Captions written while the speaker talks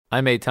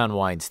I'm Eitan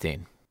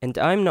Weinstein. And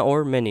I'm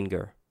Naor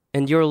Menninger.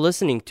 And you're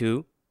listening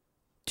to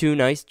Two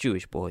Nice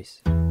Jewish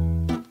Boys.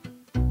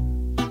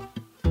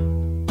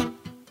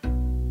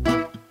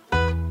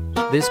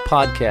 This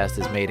podcast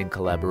is made in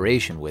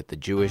collaboration with the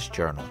Jewish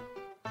Journal.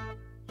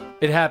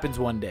 It happens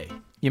one day.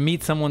 You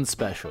meet someone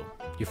special.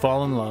 You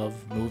fall in love,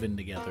 move in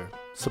together,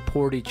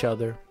 support each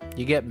other.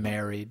 You get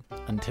married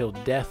until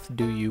death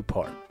do you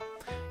part.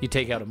 You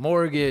take out a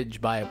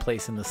mortgage, buy a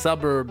place in the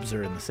suburbs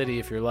or in the city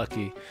if you're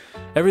lucky.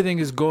 Everything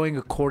is going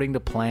according to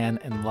plan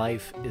and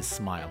life is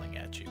smiling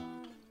at you.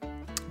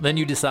 Then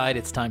you decide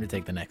it's time to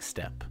take the next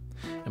step.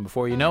 And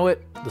before you know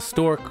it, the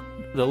stork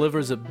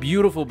delivers a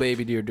beautiful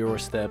baby to your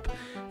doorstep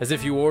as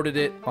if you ordered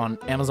it on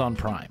Amazon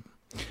Prime.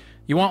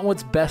 You want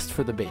what's best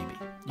for the baby.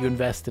 You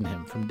invest in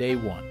him from day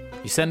one.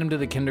 You send him to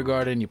the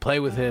kindergarten, you play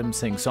with him,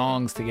 sing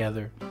songs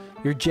together.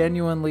 You're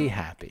genuinely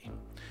happy.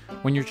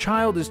 When your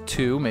child is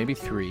 2, maybe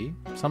 3,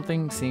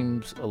 something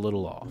seems a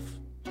little off.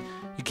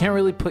 You can't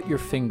really put your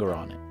finger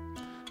on it.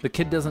 The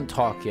kid doesn't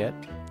talk yet,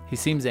 he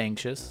seems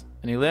anxious,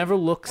 and he never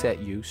looks at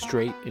you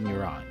straight in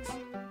your eyes.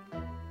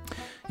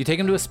 You take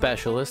him to a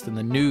specialist, and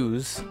the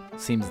news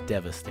seems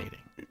devastating.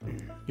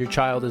 Your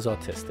child is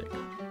autistic.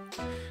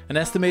 An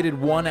estimated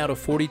 1 out of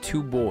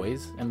 42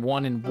 boys and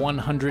 1 in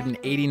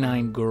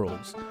 189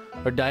 girls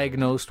are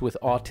diagnosed with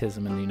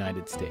autism in the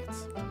United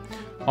States.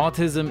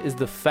 Autism is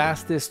the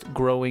fastest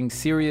growing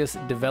serious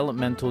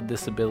developmental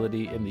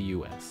disability in the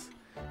U.S.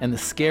 And the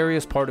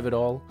scariest part of it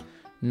all,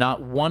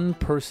 not one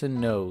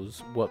person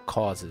knows what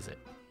causes it,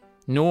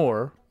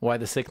 nor why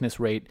the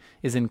sickness rate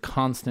is in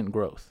constant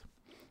growth.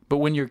 But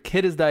when your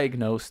kid is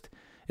diagnosed,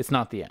 it's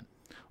not the end,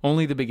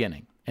 only the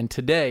beginning. And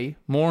today,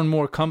 more and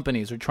more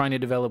companies are trying to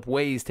develop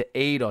ways to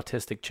aid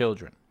autistic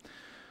children.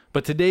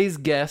 But today's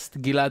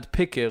guest, Gilad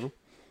Picker,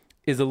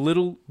 is a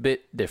little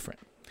bit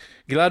different.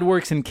 Gilad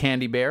works in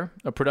Candy Bear,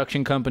 a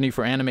production company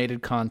for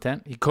animated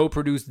content. He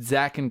co-produced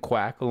Zack and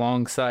Quack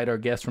alongside our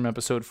guest from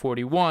episode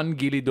 41,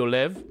 Gili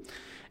Dolev.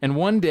 And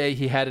one day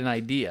he had an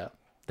idea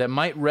that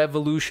might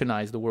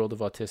revolutionize the world of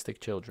autistic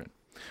children.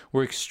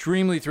 We're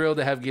extremely thrilled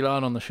to have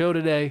Gilad on the show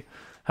today.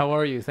 How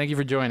are you? Thank you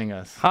for joining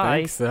us. Hi.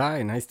 Thanks.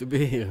 Hi, nice to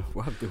be here.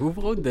 Wow, who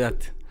wrote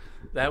that?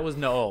 That was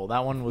Noel.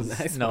 That one was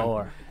Nice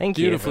Noor. one. Thank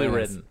you. Beautifully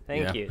Very nice. written.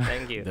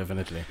 Thank you.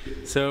 Definitely.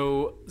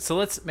 So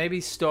let's maybe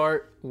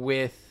start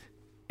with,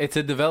 it's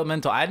a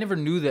developmental. I never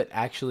knew that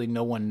actually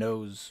no one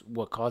knows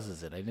what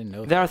causes it. I didn't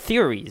know that. There are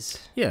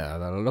theories. Yeah,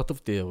 there are a lot of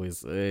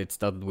theories. It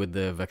started with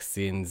the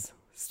vaccines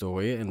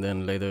story, and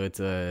then later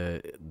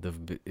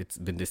it's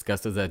been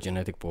discussed as a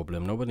genetic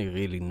problem. Nobody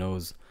really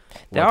knows.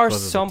 There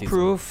is some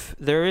proof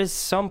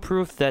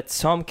that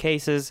some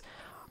cases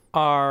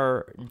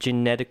are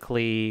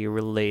genetically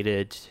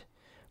related,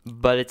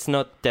 but it's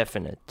not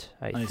definite,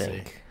 I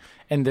think.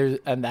 See.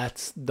 And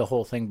that's the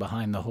whole thing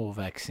behind the whole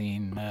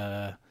vaccine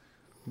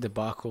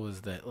debacle,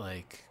 is that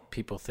like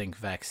people think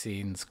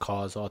vaccines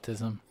cause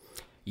autism.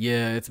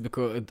 Yeah, it's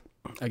because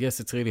I guess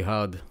it's really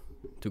hard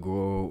to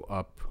grow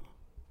up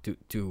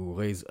to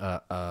raise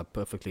a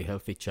perfectly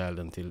healthy child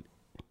until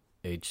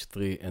age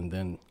 3, and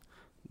then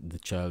the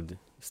child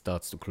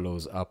starts to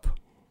close up,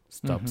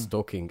 stops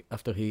talking.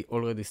 After he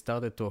already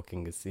started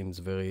talking, it seems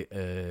very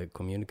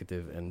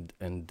communicative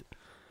and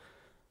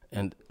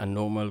a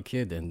normal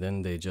kid, and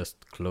then they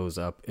just close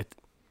up.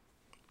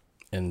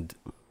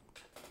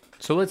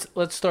 So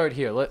let's start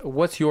here.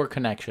 What's your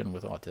connection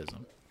with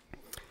autism?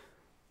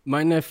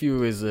 My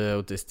nephew is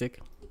autistic.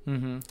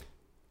 Mm-hmm.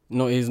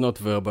 No, he's not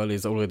verbal.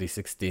 He's already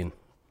 16,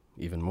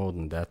 even more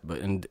than that.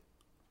 And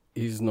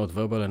he's not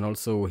verbal, and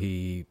also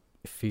he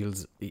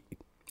feels he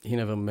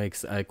never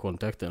makes eye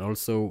contact, and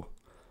also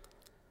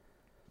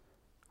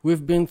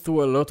we've been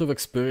through a lot of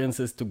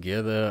experiences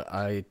together.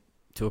 I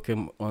took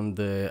him on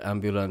the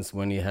ambulance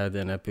when he had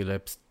an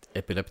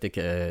epileptic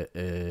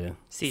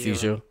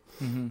seizure.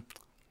 Mm-hmm.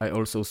 I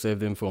also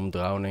saved him from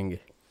drowning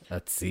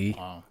at sea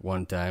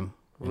one time.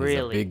 Really?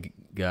 He's a big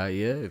guy,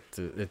 yeah.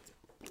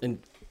 And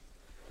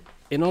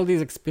in all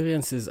these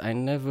experiences, I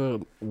never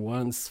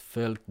once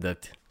felt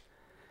that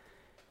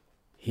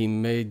he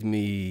made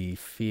me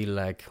feel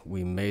like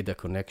we made a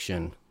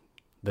connection,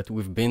 that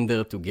we've been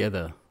there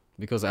together.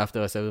 Because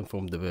after I saved him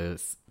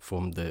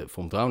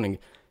from drowning,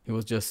 he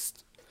was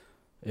just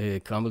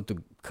crumbled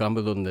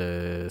on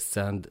the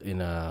sand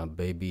in a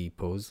baby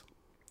pose.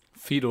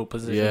 Fetal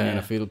position. Yeah, in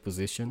a fetal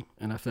position.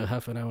 And after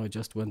half an hour, I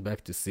just went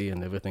back to sea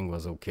and everything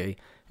was okay.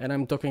 And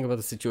I'm talking about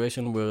a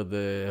situation where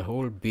the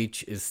whole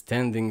beach is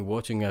standing,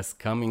 watching us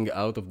coming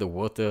out of the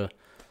water.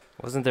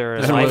 Wasn't there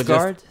a And we're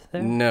lifeguard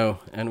there? No,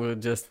 and we're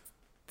just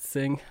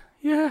saying,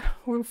 yeah,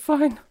 we're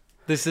fine.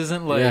 This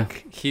isn't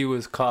like he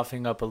was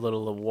coughing up a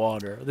little of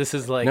water. This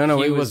is like no,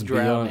 he was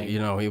drowning.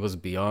 beyond. He was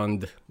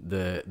beyond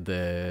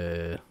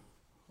the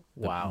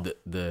Wow.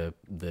 the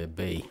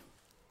bay.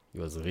 He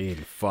was really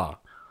far.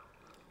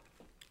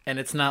 And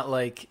it's not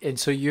like, and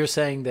so you're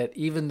saying that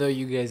even though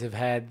you guys have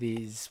had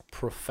these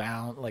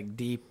profound, like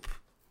deep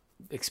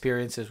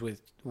experiences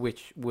with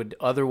which would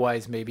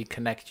otherwise maybe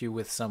connect you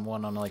with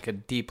someone on like a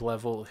deep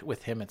level.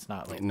 With him, it's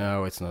not like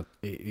No, it's not.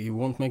 He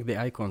won't make the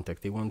eye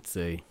contact. He won't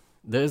say.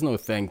 There is no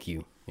thank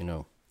you. You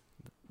know,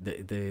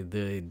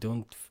 they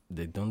don't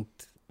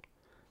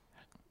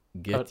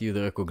get you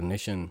the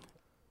recognition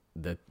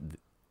that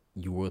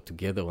you were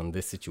together on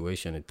this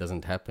situation. It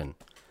doesn't happen.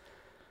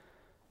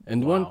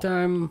 And Wow.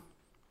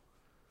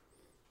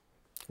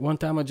 one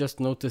time I just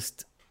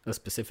noticed a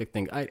specific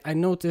thing. I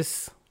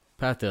notice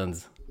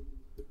patterns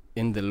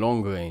in the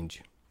long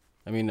range.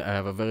 I mean, I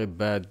have a very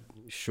bad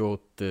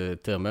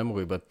short-term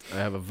memory, but I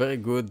have a very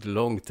good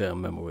long-term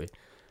memory.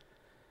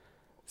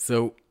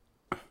 So,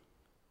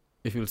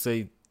 if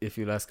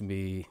you'll ask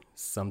me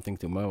something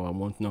tomorrow, I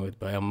won't know it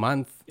by a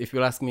month. If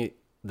you'll ask me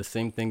the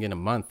same thing in a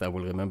month, I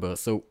will remember.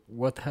 So,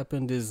 what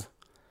happened is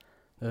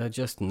that I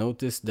just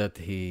noticed that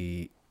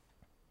he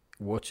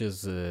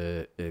watches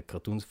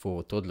cartoons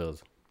for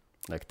toddlers,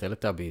 like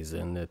Teletubbies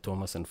and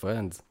Thomas and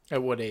Friends,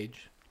 at what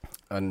age?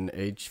 on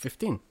age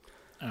 15.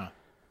 Oh.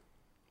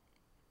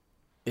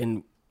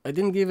 And I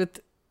didn't give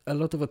it a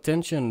lot of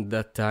attention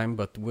that time,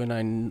 but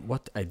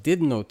what I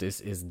did notice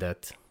is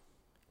that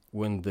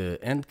when the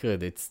end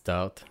credits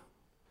start,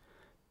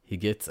 he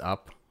gets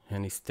up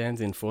and he stands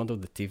in front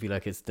of the TV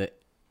like it's the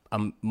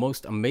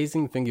most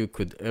amazing thing you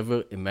could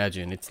ever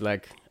imagine. It's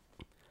like,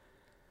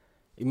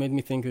 it made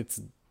me think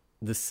it's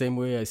the same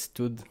way I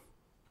stood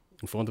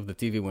in front of the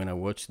TV when I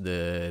watched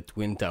the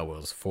Twin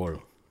Towers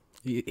fall.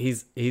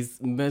 He's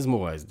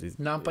mesmerized.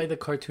 Not by the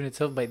cartoon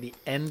itself, by the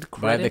end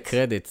credits. By the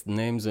credits,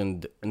 names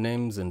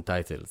and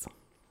titles.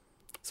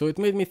 So it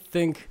made me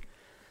think,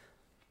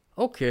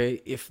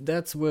 okay, if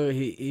that's where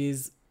he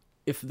is,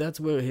 if that's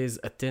where his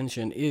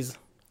attention is,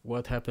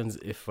 what happens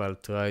if I'll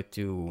try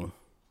to...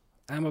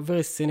 I'm a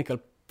very cynical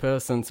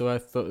person, so I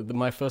thought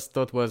my first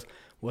thought was,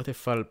 what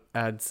if I'll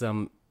add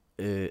some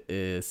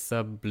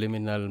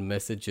subliminal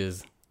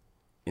messages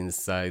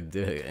inside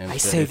the end I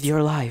saved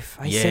your life.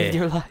 I saved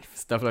your life.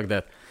 stuff like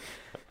that.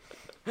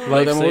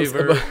 But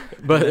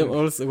I'm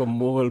also a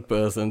moral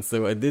person,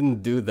 so I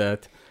didn't do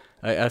that.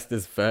 I asked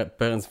his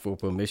parents for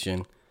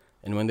permission,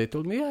 and when they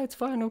told me, yeah, it's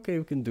fine, okay,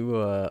 we can do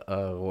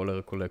a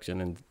roller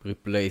collection and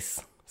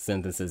replace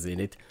sentences in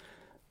it.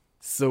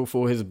 So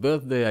for his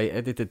birthday, I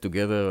edited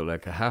together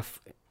like a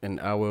half an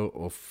hour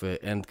of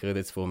end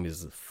credits from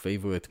his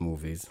favorite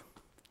movies.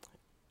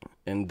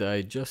 And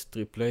I just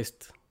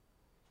replaced,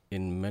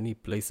 in many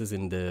places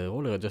in the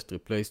roller, I just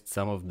replaced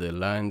some of the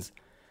lines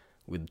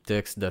with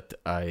text that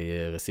I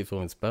received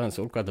from his parents,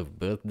 all kind of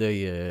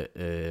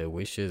birthday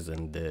wishes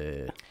and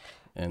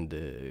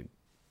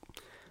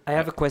I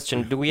have a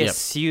question. Do you Yeah.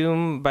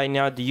 assume by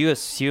now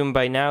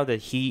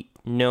that he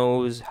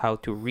knows how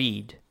to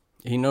read?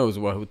 he knows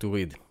how to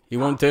read. He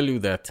won't tell you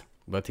that,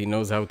 but he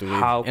knows how to read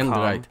How and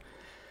come? write.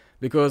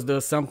 Because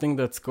there's something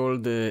that's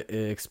called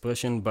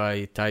expression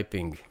by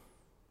typing.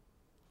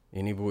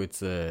 In Hebrew,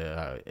 it's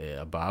a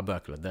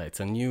ba'abak.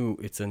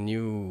 It's a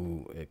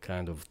new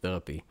kind of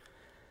therapy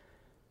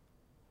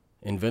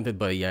invented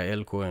by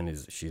Yael Cohen.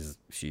 She's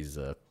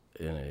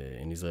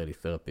an Israeli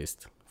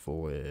therapist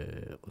for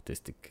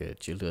autistic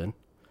children.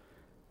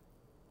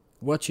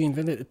 What she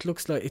invented,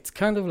 it's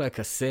kind of like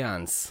a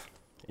seance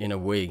in a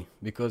way,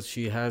 because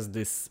she has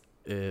this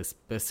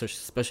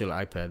special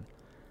iPad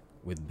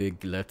with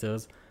big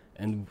letters,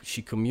 and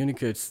she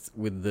communicates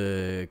with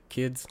the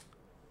kids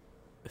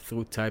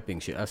through typing.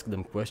 She asked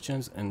them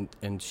questions,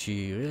 and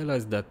she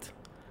realized that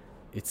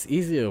it's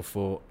easier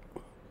for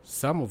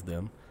some of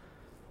them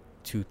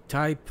to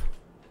type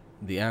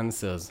the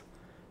answers,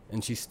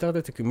 and she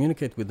started to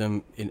communicate with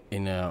them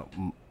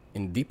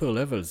in deeper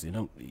levels. You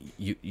know,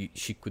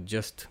 she could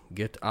just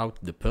get out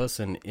the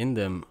person in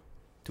them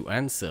to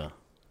answer.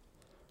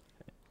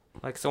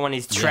 Like someone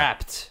is Yeah.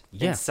 trapped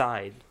Yeah.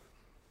 inside.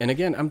 And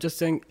again, I'm just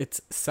saying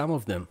it's some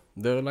of them.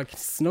 They're like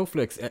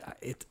snowflakes.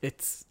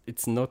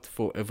 It's not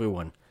for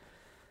everyone.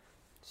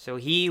 So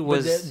he But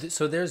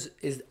was.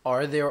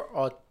 are there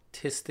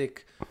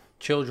autistic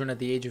children at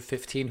the age of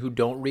 15 who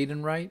don't read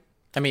and write?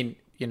 I mean,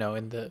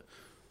 in the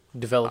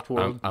developed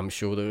world. I'm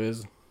sure there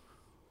is,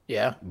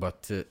 Yeah.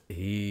 but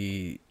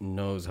he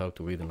knows how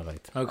to read and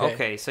write.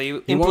 Okay, so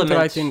you He won't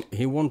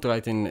implement.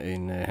 write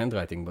in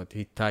handwriting, but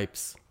he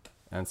types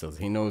answers.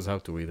 He knows how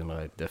to read and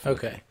write,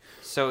 definitely. Okay.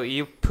 So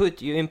you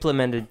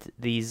implemented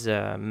these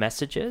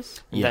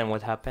messages. And Yeah. then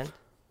what happened?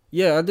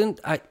 Yeah,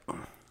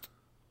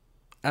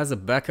 as a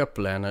backup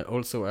plan, I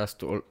also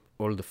asked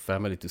all the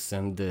family to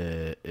send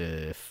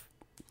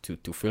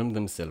to film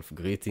themselves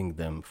greeting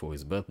them for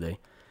his birthday.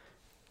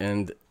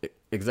 And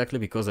exactly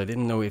because I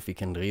didn't know if he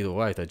can read or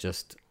write, I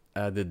just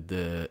added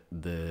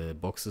the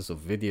boxes of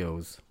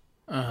videos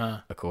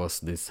across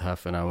this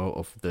half an hour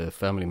of the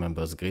family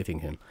members greeting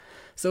him.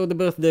 So the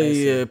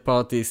birthday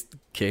party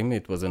came.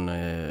 It was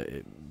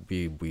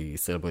we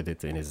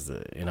celebrated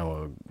in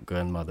our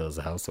grandmother's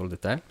house all the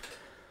time,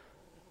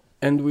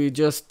 and we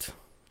just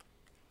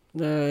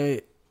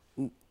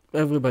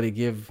everybody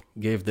gave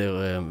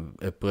their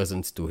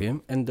presents to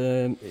him, and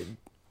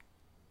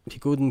he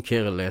couldn't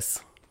care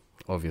less,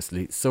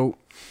 obviously. So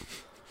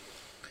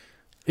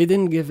He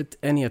didn't give it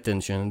any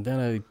attention. Then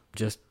I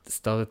just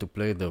started to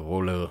play the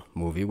roller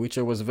movie, which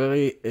I was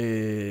very,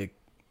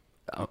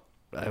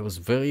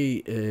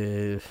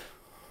 I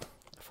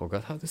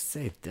forgot how to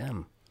say it.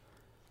 Damn.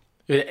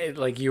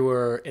 Like you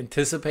were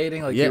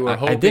anticipating, like Yeah, you were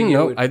hoping.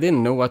 I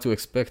didn't know what to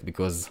expect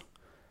because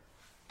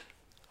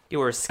You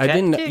were I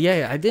skeptic?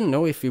 I didn't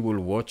know if he will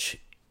watch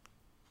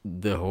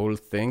the whole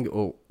thing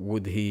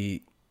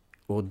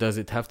or does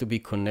it have to be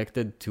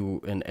connected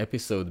to an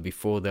episode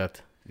before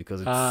that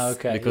because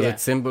it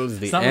symbols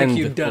the It's not end like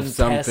you've done of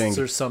something. tests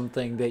or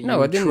something that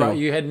No, I didn't know.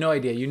 You had no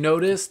idea. You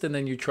noticed and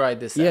then you tried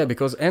this Yeah, out.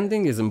 because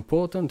ending is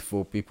important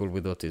for people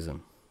with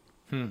autism.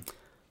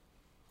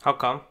 How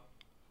come?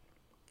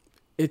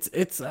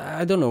 It's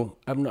I don't know.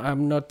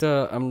 I'm not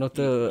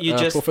a You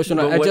just-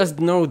 professional. but I what- just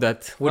know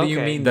that What do you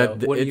Okay. mean though?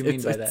 that What do you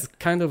mean by it's that?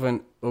 kind of an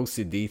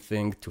OCD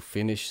thing to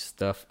finish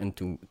stuff and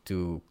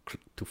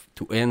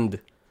to end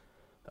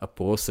a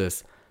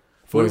process.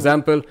 For What-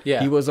 example,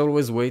 yeah. he was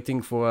always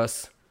waiting for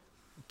us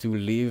to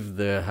leave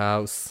the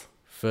house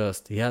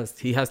first. He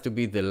has to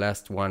be the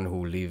last one who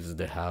leaves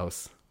the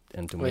house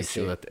and to I make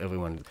sure see. that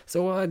everyone.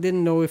 So I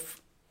didn't know if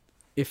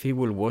he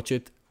will watch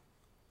it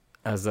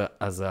as a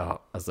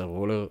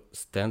roller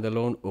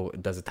standalone, or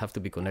does it have to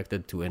be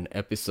connected to an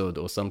episode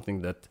or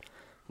something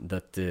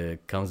that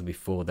comes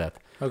before that.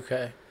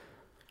 Okay.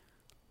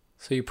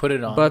 So you put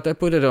it on. But I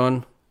put it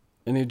on,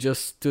 and he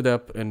just stood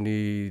up and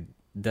he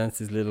danced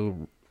his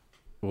little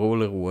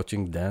roller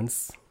watching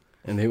dance,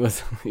 and he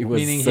was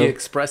Meaning so, he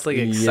expressed like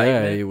yeah,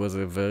 excitement. he was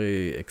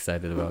very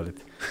excited about it.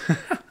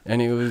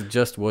 And he was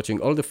just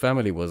watching, all the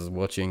family was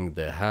watching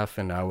the half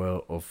an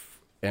hour of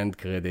end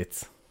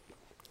credits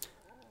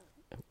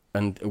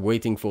and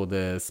waiting for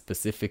the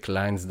specific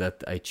lines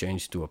that I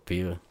changed to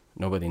appear.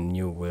 Nobody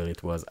knew where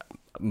it was.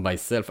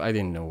 Myself, I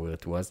didn't know where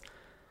it was.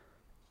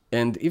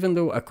 And even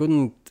though I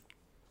couldn't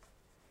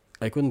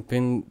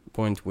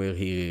pinpoint where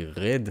he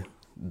read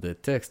the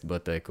text,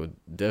 but I could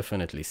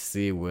definitely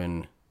see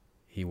when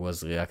he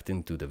was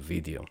reacting to the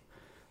video,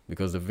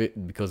 because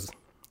because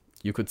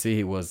you could see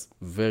he was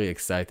very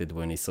excited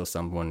when he saw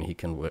someone he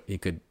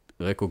could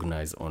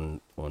recognize on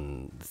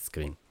the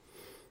screen.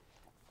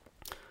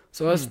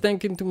 So I was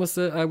thinking to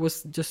myself, I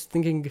was just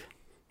thinking,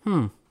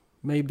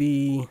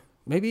 maybe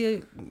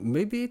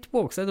it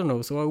works. I don't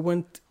know. So I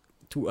went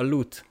to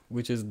Alut,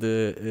 which is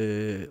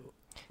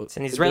It's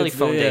an Israeli it's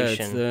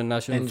foundation. the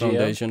National NGO?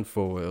 Foundation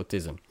for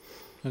Autism.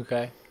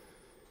 Okay.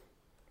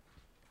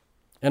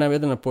 And I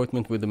made an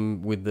appointment with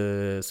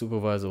the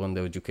supervisor on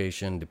the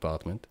education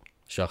department,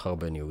 Shachar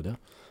Ben Yehuda,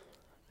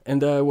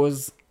 and I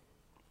was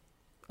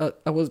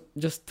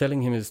just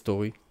telling him the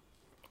story,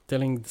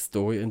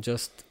 and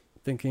just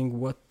thinking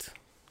what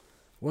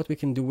we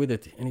can do with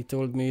it. And he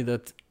told me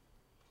that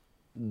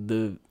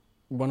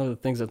one of the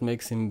things that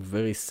makes him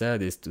very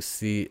sad is to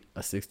see a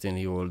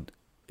 16-year-old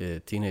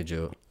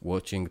teenager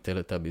watching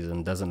Teletubbies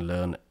and doesn't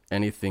learn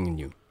anything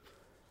new.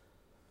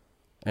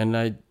 And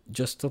I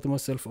just thought to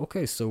myself,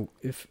 okay, so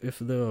if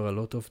there are a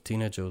lot of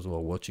teenagers who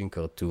are watching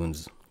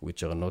cartoons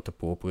which are not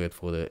appropriate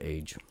for their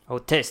age,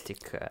 Autistic.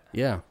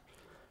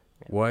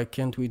 why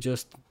can't we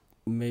just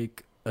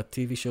make a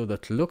TV show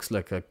that looks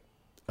like a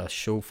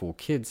show for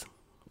kids,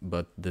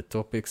 but the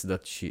topics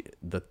that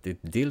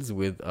it deals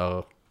with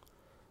are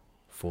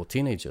for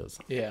teenagers?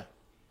 Yeah.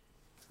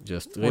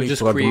 Just Or really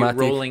just create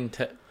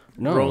pragmatic.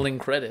 rolling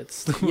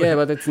credits. Yeah,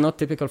 but it's not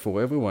typical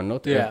for everyone.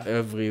 Not Yeah.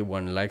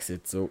 everyone likes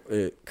it. So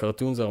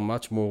cartoons are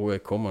much more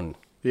common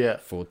Yeah.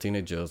 for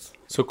teenagers.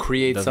 So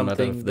create Doesn't matter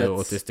something if they're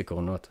that's autistic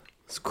or not.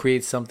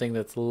 create something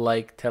that's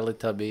like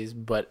Teletubbies,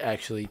 but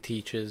actually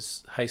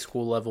teaches high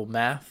school level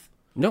math.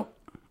 No,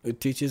 it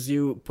teaches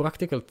you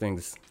practical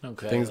things.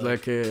 Okay. Things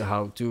like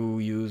how to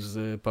use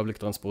public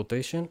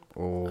transportation,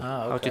 or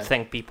How to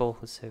thank people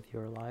who saved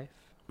your life,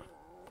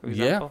 for Yeah.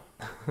 example.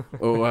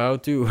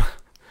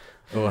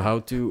 or how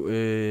to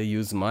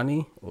use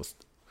money.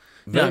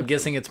 Yeah, I'm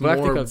guessing it's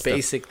practical more stuff.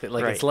 basic.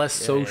 Like it's Right. less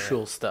Yeah, yeah,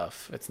 social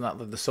stuff. It's not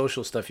like the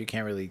social stuff you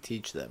can't really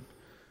teach them.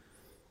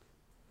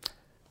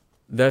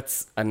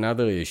 That's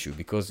another issue,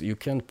 because you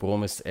can't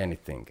promise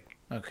anything.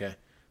 Okay.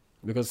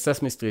 Because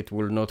Sesame Street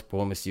will not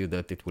promise you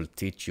that it will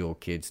teach your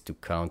kids to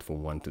count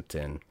from 1 to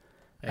 10.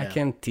 Yeah.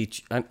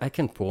 I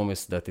can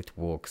promise that it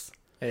works.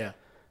 Yeah.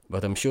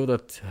 But I'm sure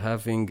that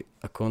having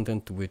a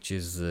content which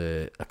is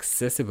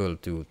accessible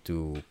to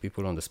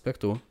people on the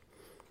spectrum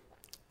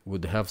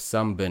would have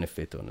some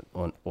benefit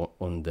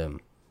on them,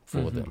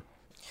 for them.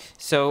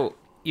 So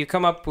you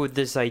come up with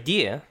this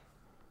idea,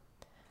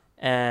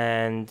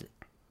 and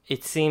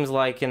it seems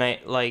like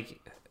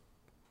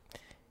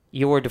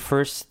you were the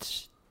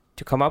first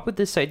to come up with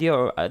this idea,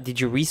 or did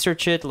you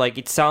research it? Like,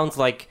 it sounds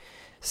like,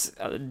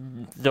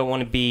 don't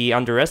want to be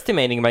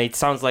underestimating, but it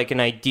sounds like an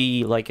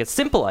idea, like a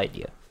simple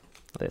idea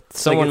that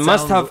someone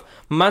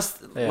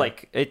Yeah.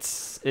 like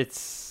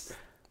it's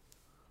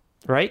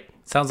right.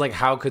 Sounds like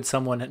how could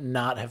someone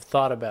not have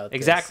thought about this?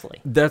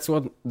 Exactly.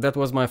 That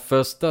was my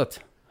first thought.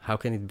 How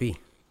can it be?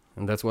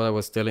 And that's what I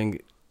was telling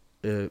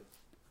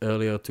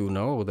earlier to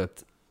Noor,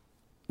 that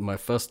my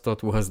first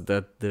thought was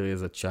that there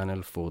is a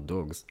channel for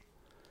dogs.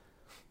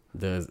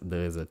 there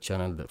is a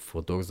channel that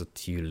for those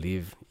that you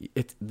leave.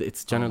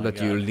 It's channel my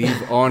that you God.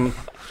 leave on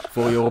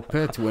for your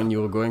pet when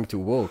you're going to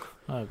walk.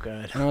 Oh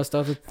god. And I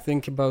started to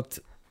think about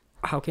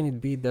how can it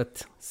be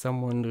that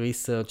someone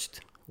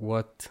researched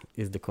what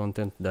is the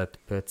content that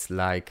pets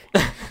like,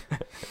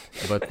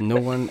 but no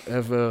one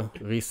ever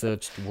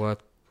researched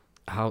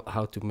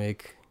how to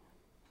make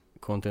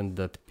content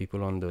that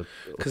people on the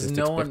 'Cause autistic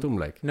no one- spectrum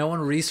like. No one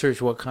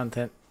researched what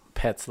content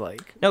pets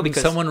like. No,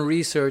 because- someone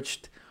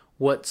researched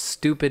what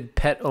stupid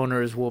pet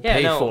owners will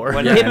pay for.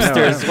 What Yeah, I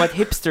know.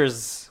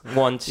 hipsters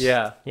want.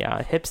 Yeah.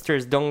 Yeah,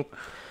 hipsters don't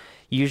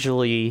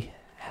usually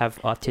have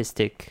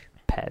autistic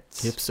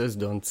pets. Hipsters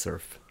don't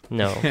surf.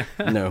 No.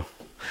 No.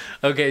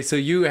 Okay, so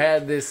you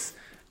had this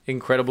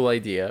incredible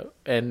idea,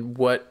 and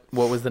what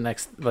was the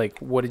next? Like,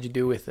 what did you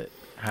do with it?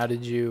 How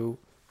did you?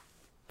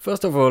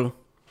 First of all,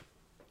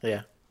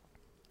 Yeah.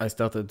 I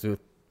started to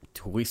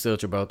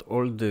research about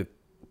all the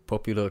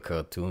popular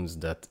cartoons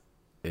that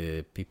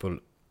people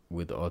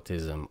with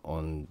autism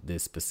on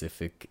this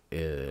specific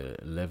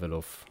level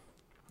of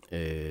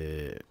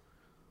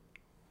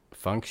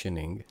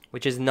functioning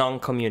Which is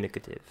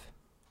non-communicative,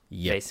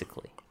 yeah,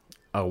 basically.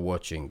 are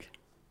watching.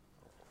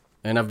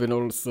 And I've been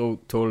also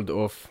told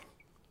off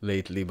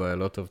lately by a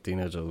lot of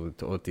teenagers with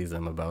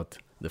autism about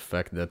the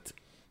fact that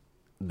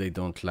they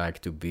don't like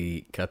to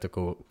be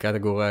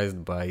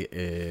categorized by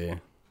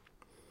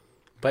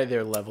By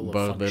their level of the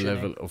functioning.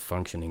 level of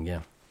functioning.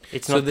 Yeah,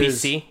 It's So not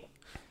there's- PC.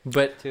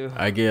 But Too.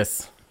 I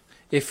guess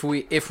if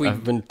we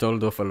I've been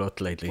told off a lot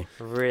lately.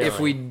 Really? if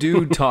we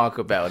do talk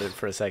about it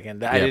for a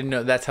second, I Yeah. didn't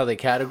know that's how they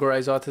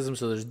categorize autism.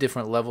 So there's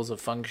different levels of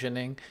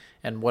functioning,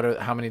 and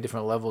how many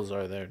different levels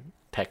are there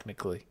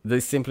technically? They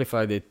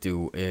simplified it to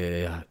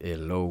a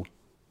low,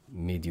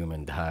 medium,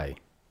 and high.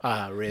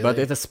 Ah, really? But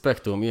it's a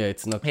spectrum. Yeah,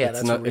 it's not. Yeah, it's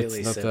that's not. really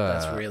It's not sim- a.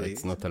 that's really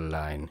It's not a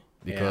line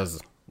because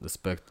the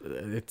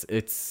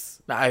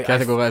it's I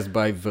categorized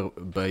by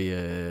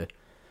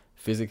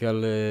physical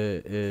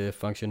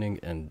functioning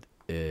and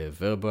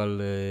verbal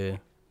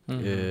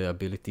Mhm.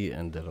 ability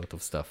and a lot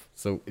of stuff.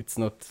 So it's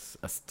not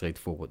as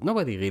straightforward.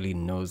 Nobody really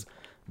knows.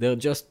 They're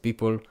just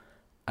people.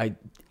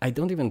 I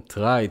don't even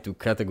try to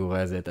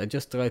categorize it. I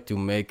just try to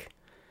make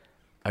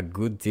a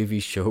good TV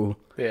show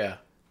yeah.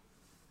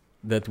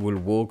 that will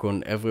work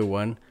on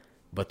everyone.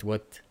 But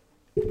what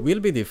will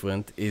be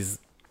different is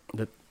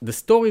that the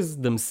stories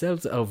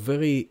themselves are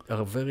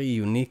very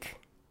unique,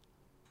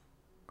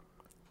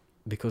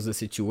 because the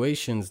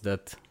situations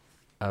that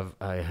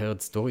I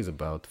heard stories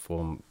about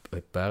from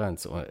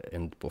parents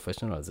and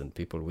professionals and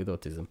people with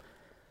autism,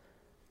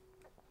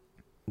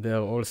 they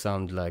all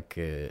sound like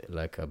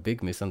a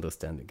big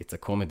misunderstanding. It's a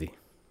comedy.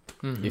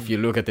 Mhm. If you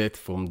look at it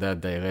from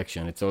that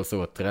direction, it's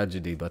also a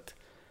tragedy, but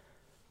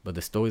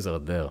the stories are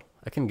there.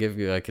 I can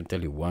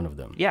tell you one of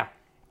them. Yeah.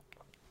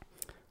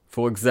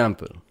 For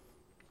example,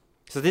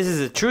 So this is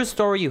a true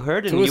story you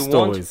heard, and True you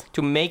stories. want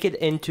to make it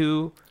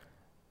into.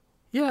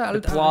 yeah, The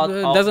plot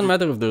it of doesn't the-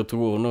 matter if they're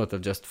true or not. I'll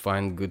just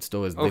find good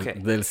stories. Okay.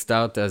 They'll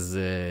start as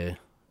the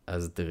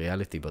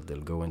reality, but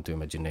they'll go into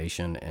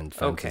imagination and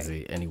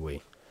fantasy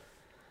anyway.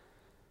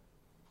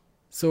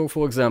 So,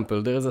 for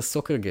example, there is a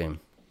soccer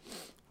game.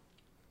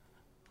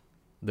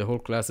 The whole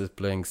class is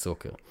playing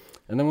soccer,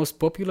 and the most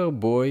popular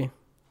boy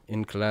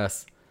in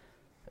class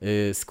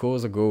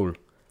scores a goal,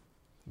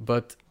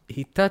 but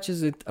he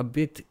touches it a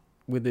bit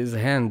with his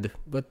hand,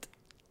 but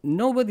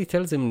nobody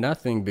tells him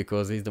nothing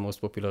because he's the most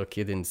popular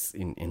kid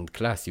in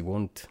class. You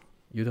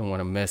don't want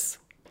to mess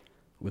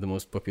with the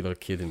most popular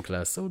kid in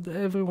class, so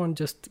everyone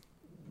just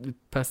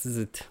passes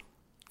it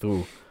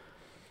through.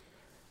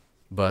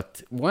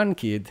 But one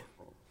kid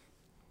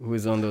who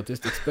is on the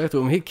autistic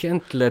spectrum, he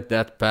can't let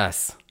that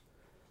pass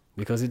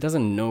because he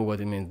doesn't know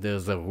what it means.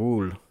 There's a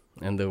rule,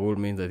 and the rule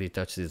means that he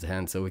touches his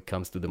hand, so he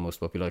comes to the most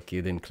popular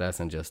kid in class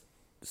and just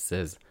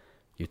says,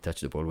 "You touch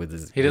the ball with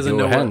He doesn't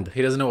your know hand."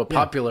 he doesn't know what Yeah.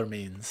 popular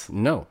means.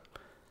 No,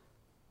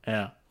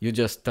 Yeah. you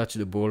just touch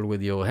the ball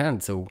with your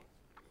hand, so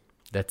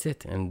that's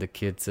it. And the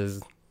kid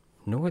says,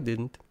 "No, I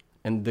didn't."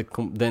 And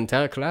the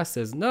entire class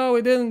says, "No,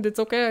 I didn't. It's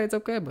okay."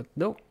 But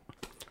no,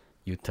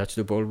 you touch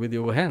the ball with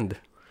your hand,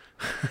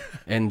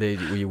 and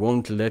we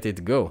won't let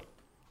it go.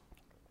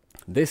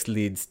 This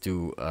leads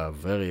to a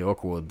very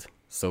awkward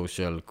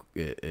social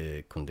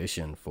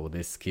condition for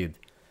this kid.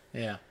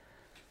 Yeah.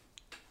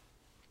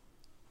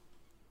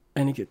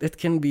 And it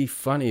can be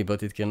funny,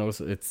 but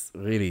it's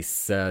really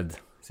sad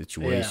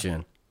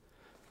situation.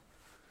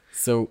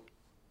 So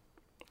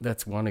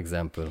that's one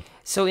example.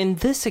 So in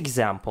this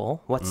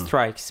example, what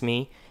strikes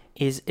me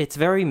is it's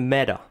very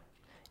meta,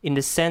 in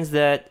the sense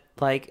that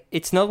like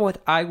it's not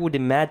what I would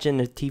imagine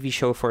a TV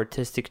show for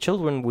autistic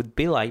children would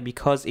be like,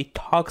 because it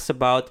talks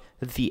about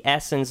the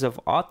essence of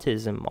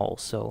autism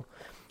also,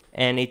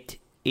 and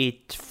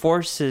it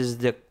forces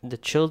the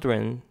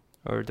children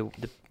or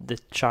the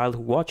child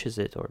who watches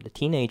it or the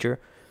teenager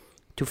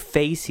to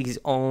face his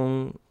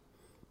own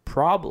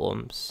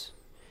problems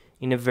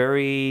in a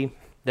very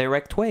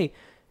direct way,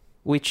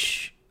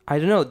 which I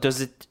don't know,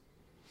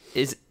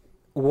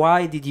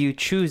 why did you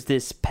choose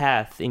this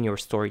path in your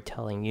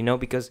storytelling? You know,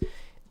 because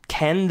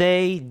can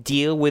they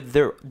deal with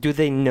do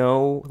they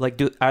know, like,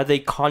 are they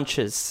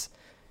conscious?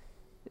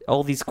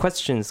 All these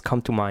questions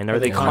come to mind.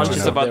 Are they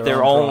conscious about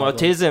their own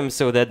autism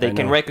so that they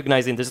can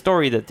recognize in the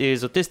story that they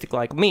is autistic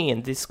like me and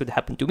this could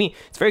happen to me?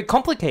 It's very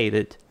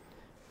complicated.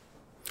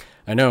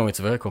 I know, it's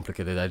very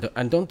complicated.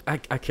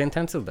 I can't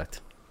answer that.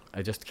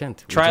 I just can't.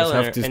 Trial we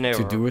just have and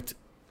error. to do it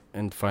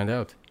and find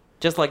out.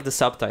 Just like the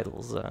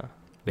subtitles,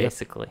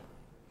 basically. Yep.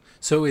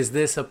 So is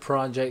this a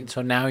project?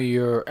 So now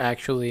you're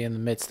actually in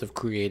the midst of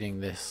creating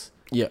this.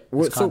 Yeah.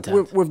 So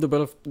we've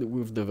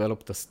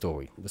developed a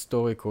story.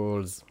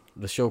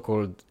 The show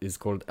is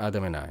called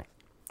Adam and I.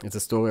 It's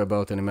a story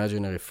about an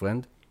imaginary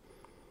friend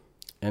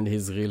and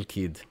his real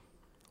kid,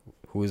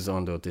 who is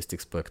on the autistic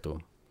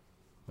spectrum,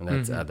 and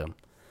that's Adam.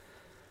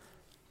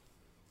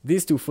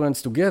 These two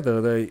friends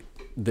together, they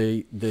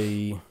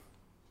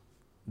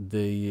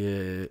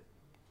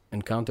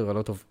encounter a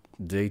lot of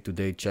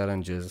day-to-day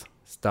challenges,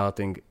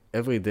 starting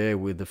every day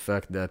with the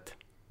fact that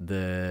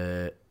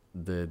the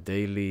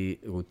daily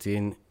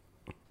routine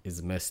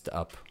is messed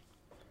up.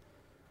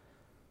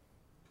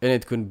 And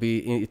it can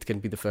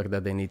be the fact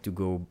that they need to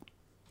go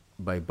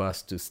by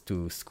bus to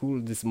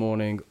school this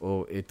morning,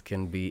 or it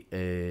can be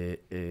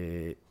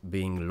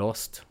being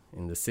lost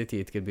in the city.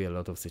 It can be a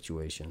lot of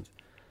situations.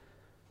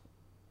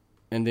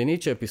 And in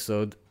each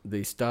episode,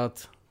 they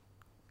start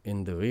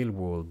in the real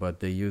world,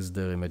 but they use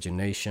their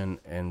imagination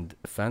and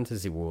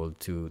fantasy world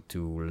to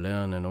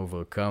learn and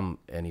overcome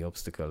any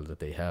obstacle that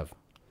they have.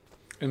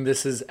 And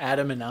this is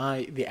Adam and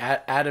I.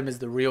 Adam is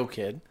the real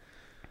kid.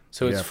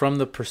 So it's from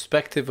the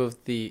perspective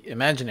of the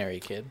imaginary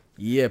kid.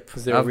 Yep.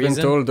 I've been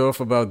told off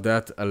about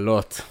that a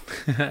lot.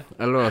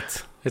 A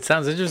lot. It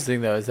sounds interesting,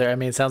 though.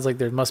 It sounds like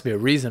there must be a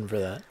reason for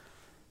that.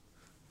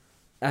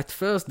 At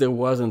first, there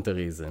wasn't a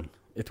reason.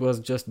 It was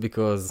just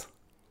because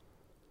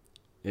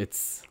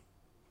it's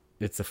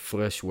a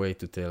fresh way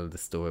to tell the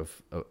story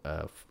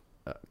of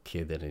a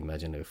kid and an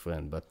imaginary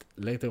friend. But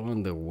later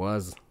on, there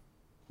was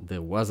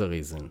a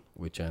reason,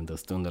 which I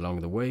understood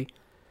along the way.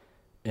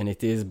 And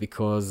it is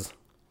because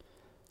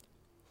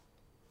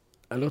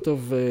a lot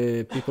of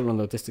people on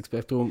the autistic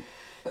spectrum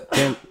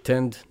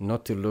tend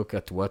not to look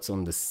at what's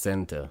on the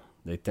center.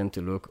 They tend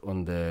to look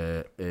on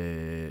the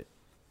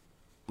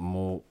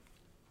more...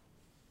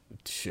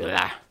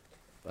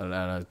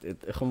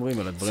 איך אומרים?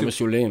 על הדברים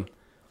משוליים.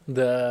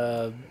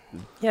 The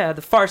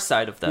far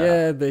side of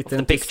they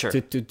tend the picture.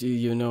 To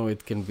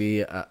it can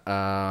be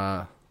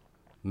a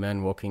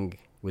man walking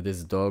with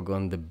his dog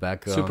on the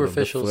background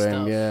superficial of the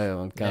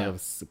frame. stuff. Kind of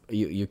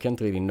you can't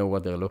really know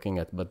what they're looking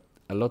at, but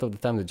a lot of the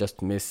time they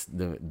just miss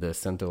the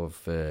center of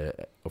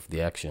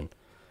the action.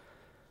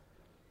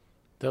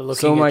 They're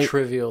looking at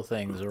trivial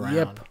things around.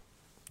 Yep.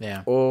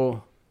 Yeah.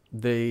 Or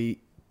they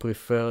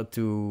prefer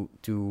to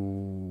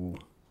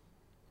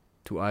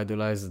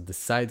idolize the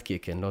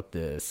sidekick and not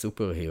the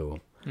superhero.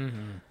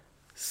 Mm-hmm.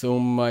 So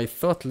my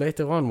thought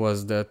later on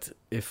was that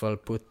if I'll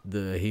put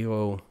the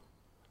hero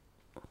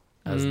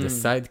as the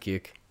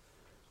sidekick,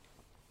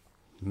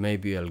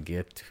 maybe I'll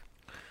get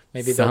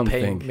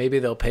something. Maybe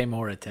they'll pay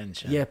more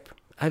attention. Yep.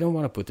 I don't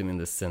want to put him in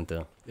the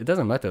center. It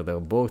doesn't matter. They're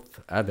both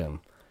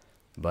Adam,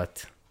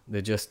 but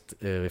they just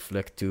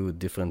reflect two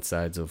different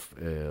sides of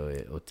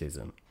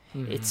autism.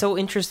 Mm-hmm. It's so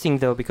interesting,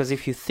 though, because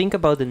if you think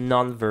about the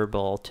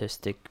nonverbal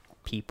autistic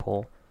people,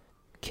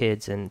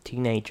 kids and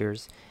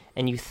teenagers,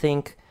 and you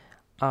think,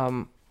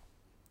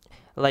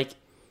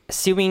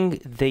 assuming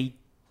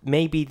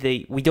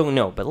we don't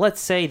know, but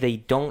let's say they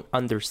don't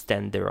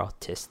understand they're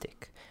autistic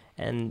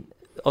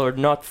or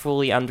not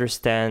fully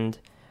understand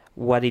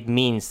what it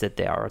means that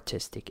they are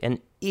autistic. And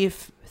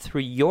if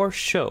through your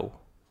show,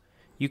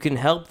 you can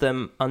help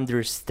them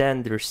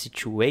understand their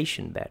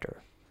situation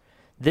better,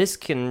 this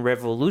can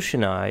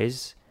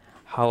revolutionize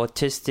how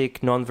autistic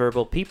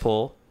nonverbal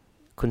people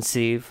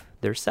conceive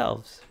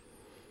themselves.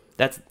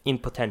 That's in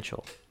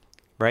potential,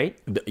 right?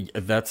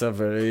 That's a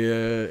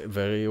very,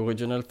 very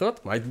original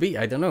thought. Might be.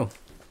 I don't know.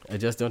 I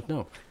just don't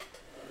know.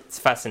 It's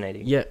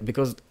fascinating. Yeah,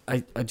 because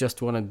I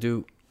just want to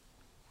do...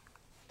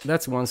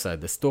 That's one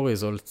side. The story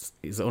is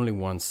only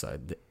one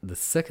side. The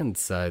second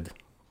side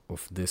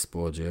of this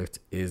project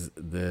is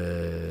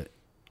the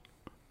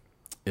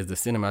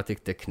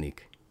cinematic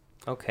technique.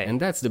 Okay. And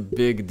that's the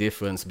big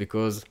difference,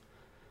 because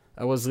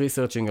I was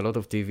researching a lot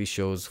of TV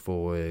shows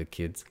for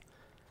kids,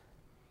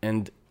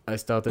 and I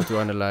started to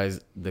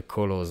analyze the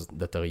colors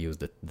that are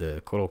used,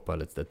 the color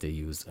palettes that they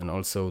use, and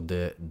also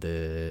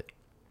the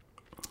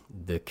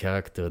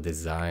character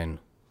design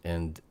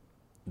and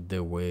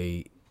the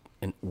way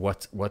and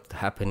what's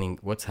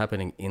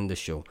happening in the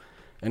show.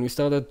 And we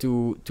started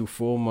to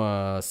form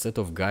a set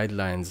of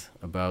guidelines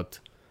about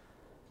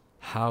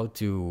how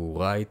to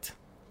write,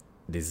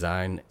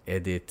 design,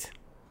 edit,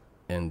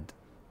 and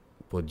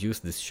produce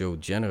this show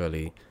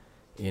generally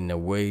in a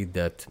way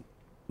that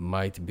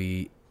might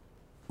be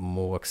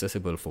more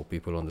accessible for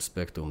people on the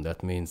spectrum.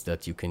 That means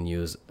that you can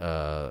use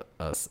a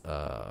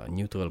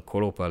neutral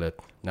color palette,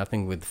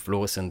 nothing with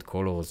fluorescent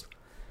colors.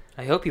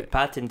 I hope you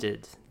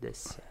patented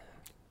this.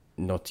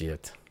 Not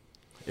yet.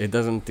 It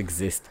doesn't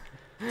exist.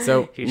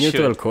 So You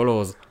neutral should.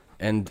 colors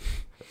And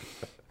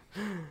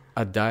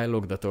a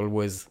dialogue that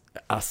always,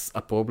 as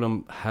a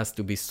problem has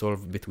to be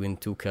solved between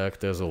two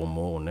characters or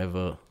more.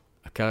 Never,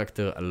 a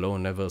character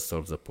alone never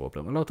solves a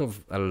problem. A lot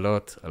of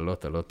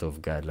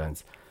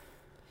guidelines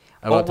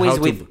about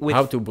Always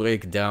how to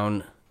break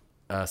down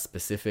a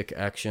specific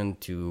action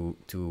to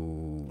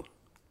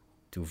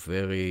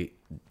very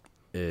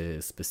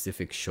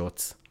specific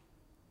shots.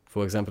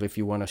 For example, if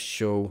you want to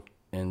show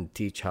and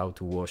teach how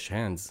to wash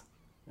hands,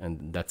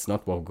 and that's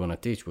not what we're going to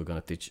teach. We're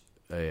going to teach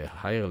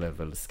higher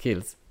level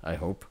skills, I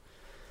hope.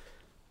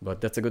 But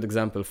that's a good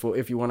example for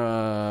if you want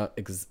to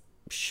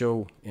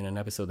show in an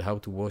episode how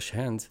to wash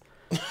hands.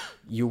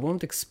 You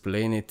won't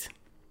explain it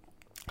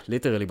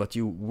literally, but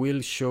you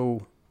will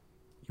show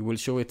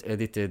it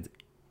edited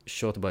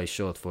shot by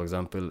shot. For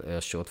example,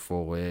 a shot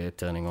for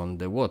turning on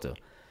the water,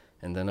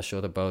 and then a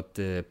shot about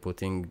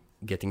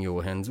getting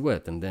your hands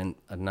wet, and then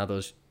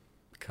another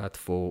cut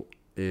for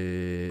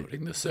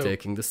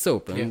taking the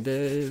soap and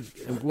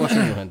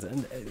washing your hands,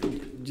 and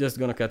just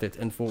gonna cut it.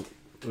 And for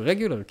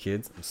regular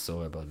kids, I'm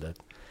sorry about that.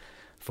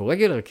 For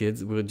regular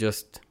kids, we'll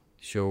just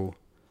show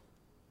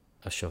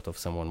a shot of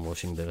someone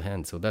washing their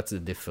hands. So that's the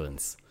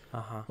difference.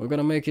 We're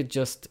gonna make it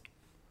just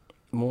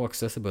more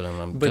accessible,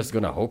 and I'm just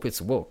gonna hope it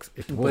works.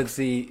 But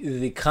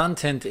the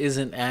content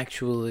isn't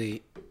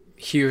actually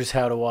here's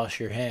how to wash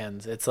your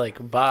hands. It's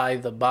like by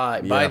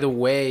the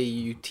way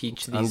you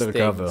teach these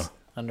things.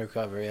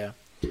 Undercover, yeah.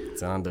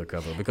 It's an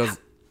undercover because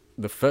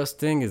the first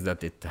thing is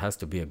that it has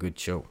to be a good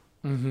show.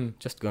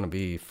 Just gonna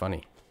be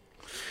funny.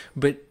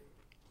 But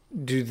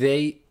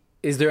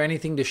is there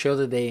anything to show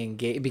that they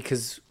engage?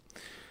 Because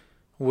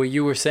what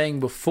you were saying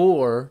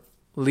before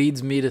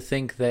leads me to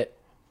think that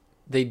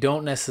they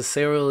don't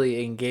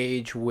necessarily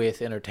engage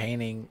with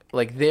entertaining.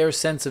 Like their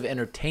sense of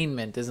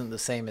entertainment isn't the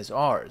same as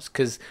ours,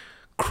 because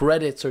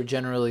credits are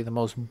generally the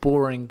most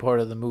boring part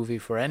of the movie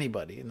for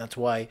anybody. And that's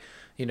why,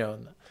 in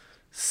the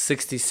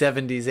 60s,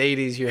 70s,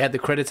 80s, you had the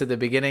credits at the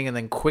beginning, and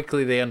then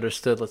quickly they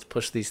understood, let's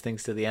push these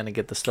things to the end and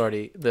get the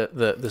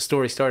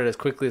story started as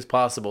quickly as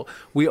possible.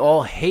 We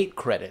all hate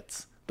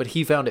credits, but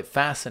he found it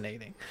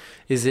fascinating.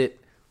 Is there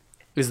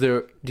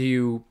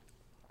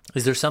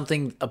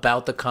something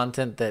about the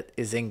content that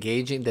is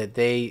engaging,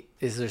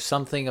 is there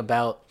something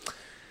about,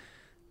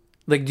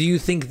 like, do you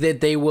think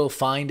that they will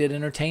find it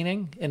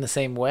entertaining in the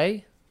same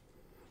way?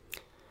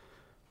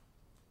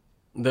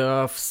 There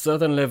are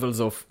certain levels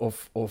of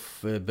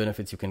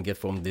benefits you can get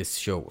from this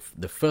show.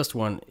 The first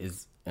one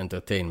is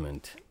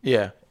entertainment.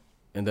 Yeah.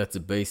 And that's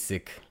a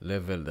basic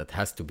level that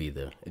has to be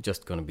there. It's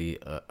just going to be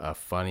a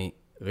funny,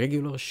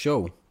 regular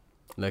show.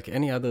 Like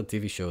any other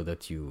TV show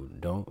that you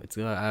know.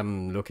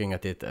 I'm looking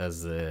at it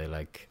as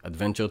like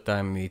Adventure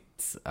Time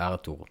meets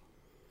Arthur.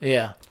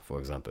 Yeah. For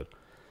example.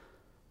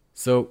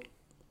 So,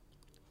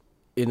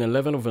 in a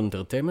level of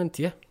entertainment,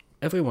 yeah.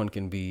 Anyone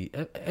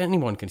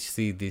can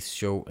see this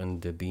show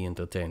and be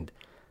entertained.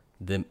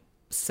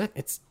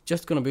 It's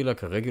just gonna be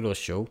like a regular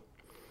show,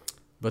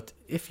 but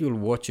if you'll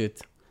watch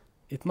it,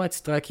 it might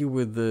strike you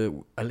with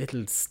a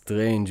little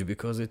strange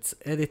because it's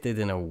edited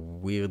in a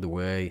weird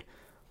way,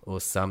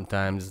 or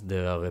sometimes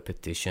there are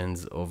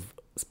repetitions of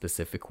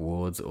specific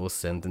words or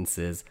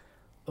sentences,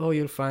 or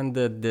you'll find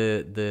that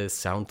the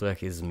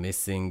soundtrack is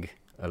missing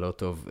a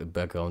lot of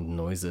background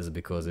noises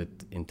because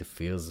it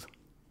interferes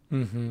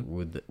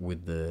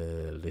with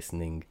the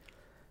listening.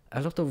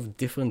 A lot of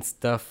different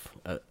stuff,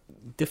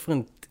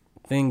 different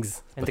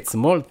things, and but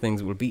small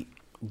things will be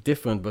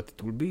different, but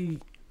it will be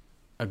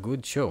a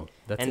good show.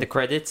 The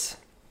credits?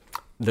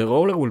 The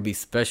roller will be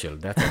special.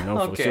 That I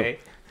know for sure.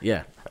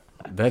 Yeah,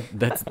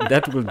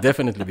 that will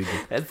definitely be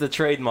good. That's the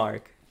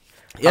trademark.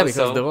 Yeah,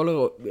 because the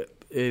roller.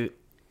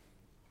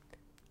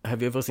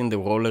 Have you ever seen the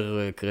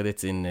roller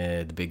credits in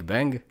The Big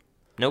Bang?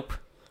 Nope.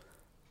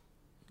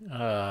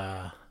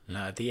 No,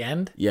 at the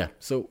end? Yeah,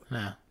 so...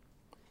 No.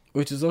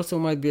 Which is also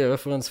might be a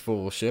reference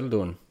for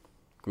Sheldon.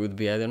 Could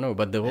be, I don't know.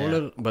 But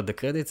the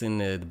credits in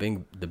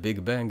The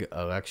Big Bang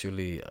are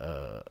actually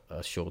a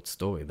short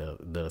story.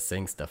 They're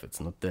saying stuff. It's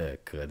not the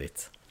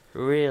credits.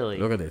 Really?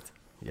 Look at it.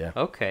 Yeah.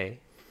 Okay.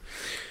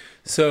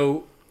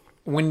 So,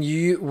 when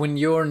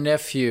your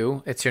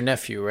nephew... It's your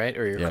nephew, right?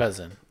 Or your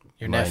cousin?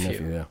 Your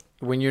nephew. Yeah.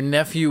 When your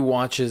nephew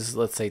watches,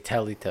 let's say,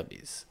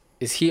 Teletubbies,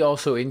 is he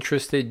also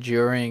interested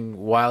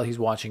while he's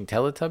watching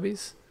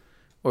Teletubbies?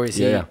 Or is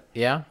he?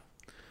 Yeah.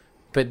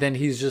 But then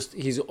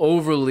he's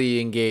overly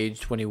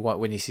engaged when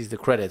he sees the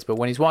credits. But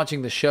when he's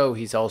watching the show,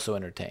 he's also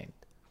entertained.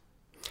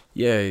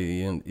 Yeah,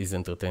 he's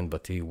entertained,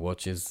 but he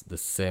watches the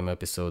same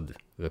episode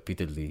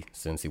repeatedly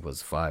since he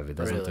was 5. It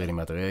doesn't really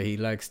matter. He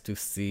likes to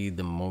see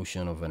the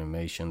motion of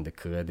animation, the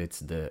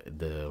credits,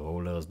 the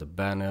rollers, the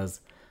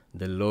banners,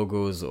 the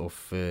logos of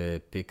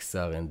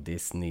Pixar and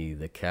Disney,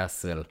 the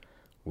castle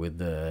with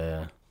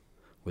the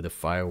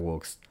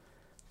fireworks.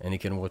 And he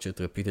can watch it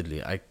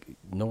repeatedly.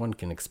 No one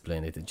can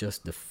explain it. It's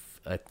just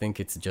I think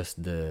it's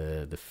just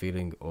the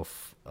feeling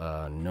of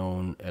a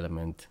known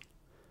element.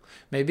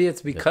 Maybe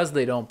it's because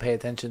they don't pay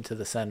attention to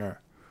the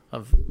center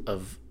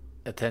of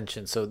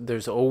attention. So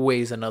there's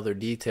always another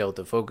detail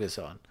to focus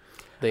on.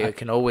 They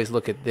can always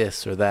look at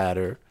this or that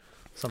or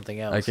something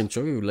else. I can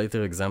show you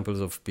later examples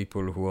of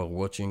people who are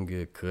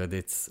watching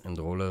credits and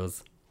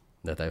rollers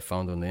that I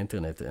found on the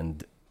internet,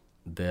 and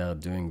they are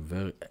doing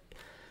very.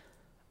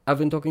 I've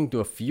been talking to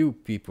a few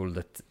people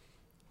that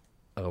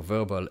are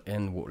verbal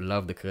and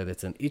love the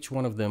credits, and each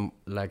one of them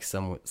likes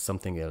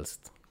something else.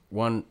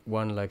 One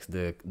likes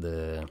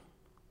the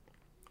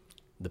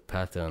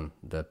pattern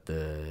that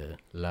the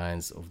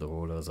lines of the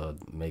rollers are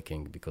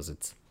making, because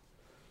it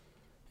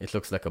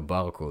looks like a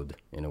barcode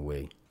in a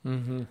way.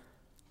 Mm-hmm.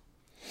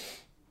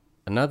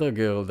 Another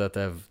girl that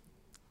I've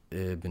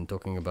been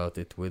talking about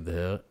it with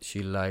her,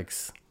 she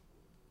likes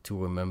to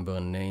remember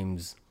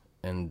names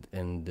and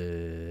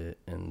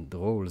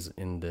roles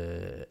in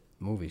the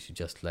movie. She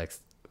just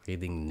likes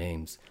reading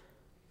names.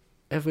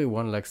 Another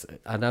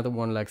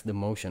one likes the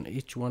motion.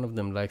 Each one of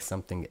them likes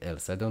something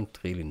else. I don't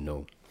really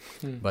know.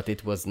 But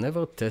it was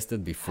never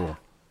tested before.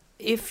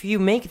 If you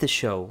make the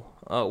show,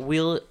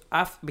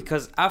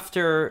 because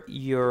after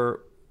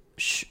you're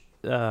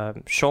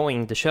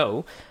showing the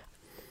show,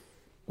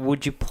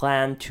 would you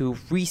plan to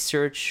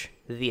research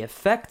the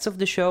effects of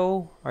the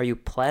show? Are you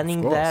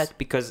planning that?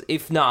 Because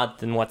if not,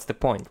 then what's the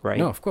point, right?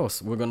 No, of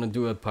course. We're going to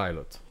do a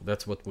pilot.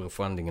 That's what we're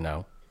funding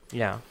now.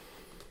 Yeah.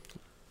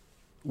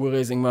 We're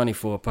raising money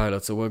for a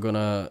pilot, so we're going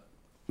to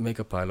make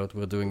a pilot.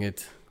 We're doing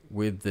it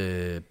with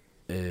the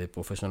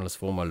professionals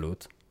from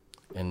Alut.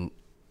 And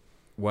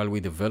while we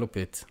develop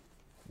it,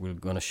 we're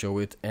going to show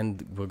it,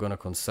 and we're going to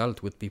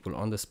consult with people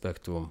on the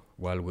spectrum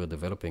while we're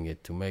developing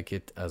it to make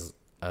it as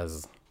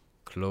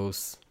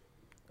close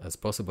as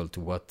possible to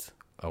what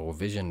our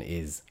vision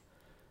is.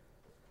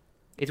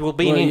 It will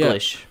be in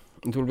English.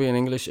 Yeah, it will be in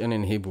English and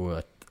in Hebrew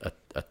at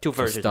two to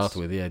versions. start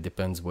with. Yeah, it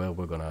depends where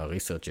we're going to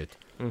research it.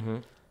 Mm-hmm.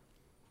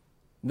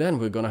 Then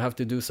we're going to have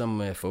to do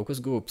some focus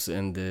groups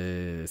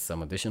and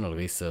some additional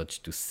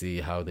research to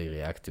see how they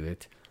react to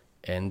it.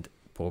 And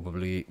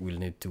probably we'll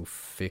need to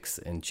fix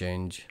and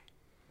change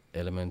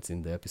elements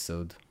in the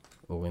episode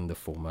or in the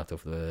format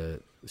of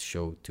the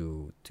show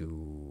to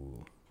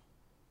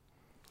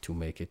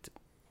make it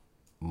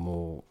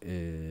more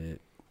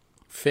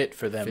fit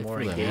for them, fit more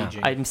for them, yeah.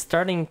 engaging. I'm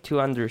starting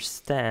to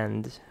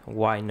understand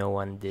why no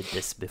one did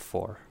this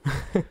before.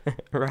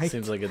 Right?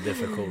 Seems like a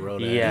difficult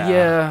road.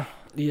 Yeah.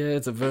 Yeah,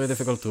 it's a very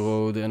difficult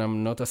road, and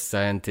I'm not a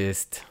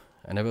scientist.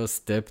 I never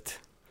stepped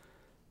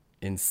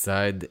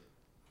inside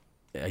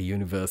a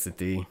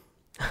university.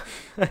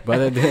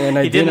 But I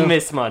didn't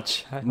miss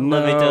much. Let me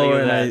tell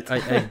you that.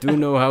 I do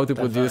know how to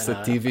produce a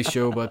TV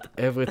show, but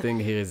everything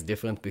here is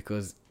different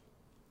because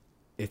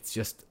it's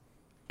just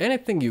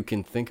anything you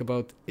can think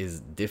about is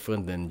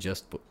different than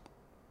just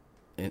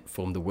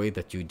from the way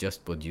that you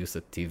just produce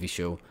a TV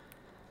show.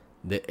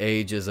 The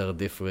ages are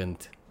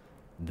different.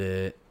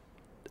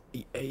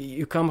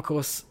 You come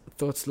across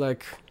thoughts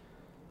like,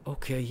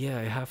 okay, yeah,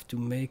 I have to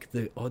make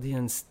the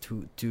audience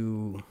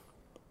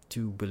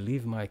to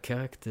believe my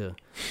character,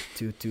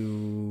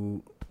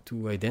 to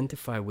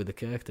identify with the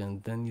character,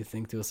 and then you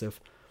think to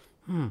yourself,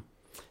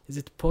 is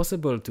it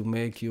possible to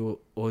make your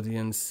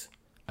audience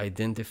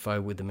identify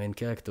with the main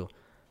character?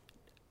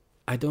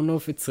 I don't know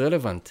if it's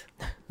relevant.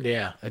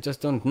 Yeah. I just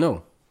don't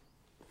know.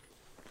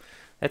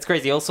 That's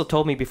crazy. He also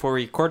told me before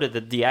we recorded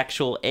that the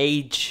actual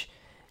age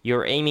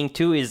you're aiming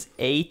to is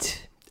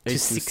 8 to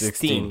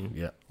 16,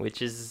 yeah.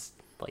 which is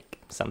like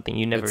something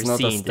you never It's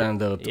seen. not a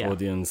standard yeah.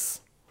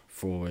 audience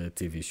for a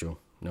TV show,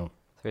 no.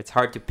 So it's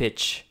hard to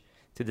pitch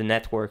to the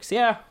networks.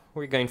 Yeah,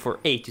 we're going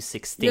for 8 to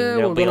 16. Yeah,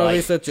 They'll we're be gonna like,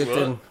 research it.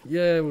 "What?"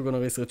 We're gonna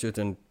research it,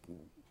 and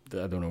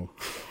I don't know.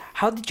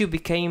 How did you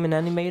become an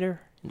animator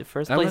in the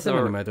first I'm place? not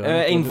an Or animator,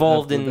 I'm a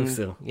involved in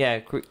producer.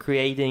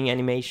 creating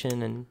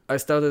animation and I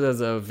started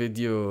as a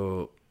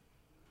video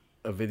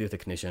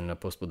technician in a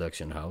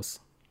post-production house,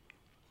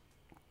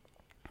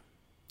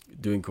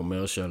 doing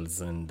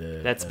commercials and.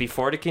 that's and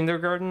before the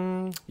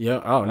kindergarten.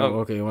 Yeah. Oh no. Oh.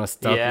 Okay, you want to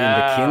start in Yeah.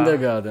 the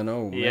kindergarten?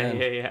 Oh man.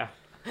 Yeah.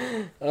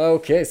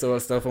 Okay, so I'll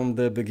start from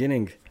the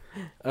beginning.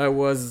 I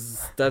was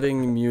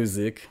studying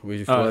music,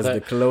 which was the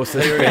You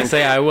closest. were gonna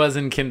say I was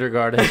in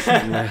kindergarten.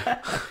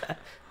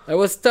 I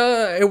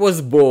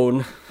was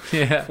born.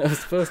 Yeah. I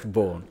was first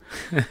born.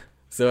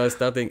 So I was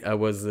studying. I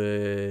was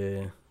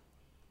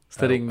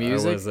Studying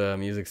music? I was a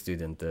music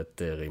student at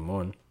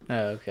Rimon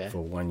Oh, okay.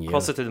 for 1 year.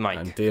 Closer to the mic.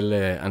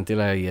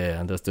 Until I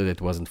understood it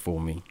wasn't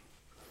for me,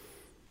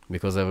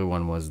 because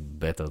everyone was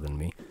better than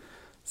me.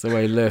 So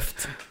I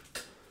left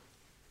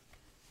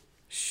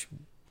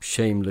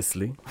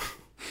shamelessly,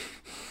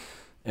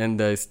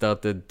 and I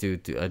started to.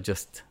 I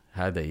just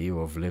had a year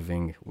of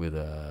living with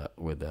a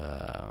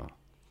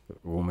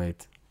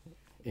roommate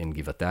in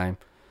Givatayim,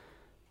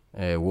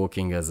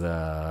 working as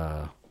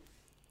a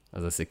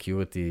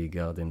security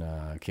guard in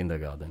a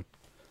kindergarten.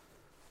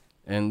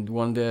 And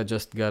one day I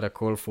just got a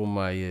call from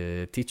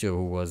my teacher,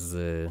 who was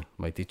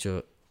my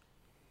teacher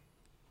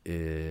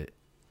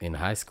in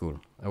high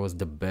school. I was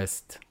the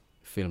best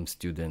film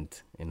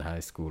student in high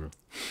school.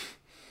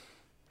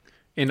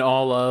 In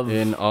all of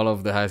in all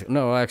of the high school.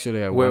 No,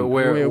 actually, I Where- won.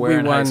 where- we, where we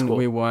in won. high school?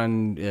 We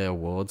won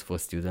awards for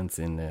students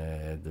in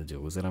the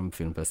Jerusalem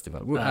Film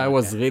Festival. Ah, I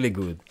was okay. really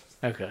good.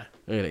 Okay.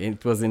 Really,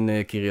 it was in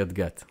Kiryat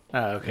Gat.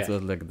 Oh, okay. It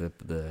was like the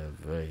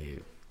very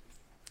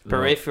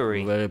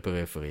Periphery. very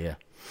periphery. Yeah.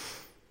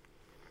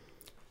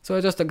 So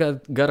I just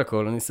got a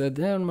call and he said,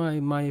 "Yeah,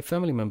 my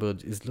family member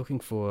is looking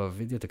for a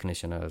video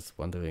technician." I was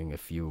wondering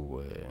if you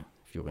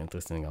were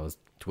interested. I was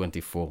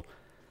 24.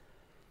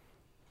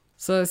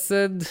 So I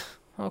said,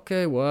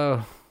 "Okay,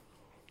 wow,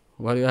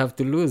 what do you have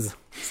to lose?"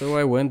 So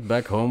I went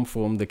back home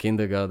from the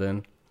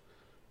kindergarten,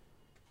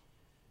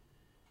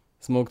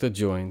 smoked a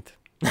joint,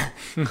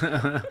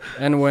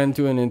 and went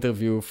to an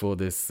interview for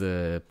this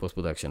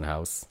post-production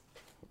house,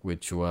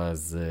 which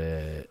was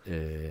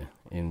in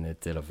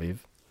Tel Aviv.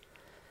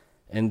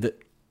 And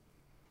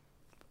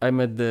I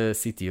met the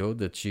CTO,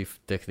 the chief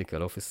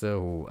technical officer,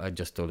 who I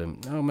just told him,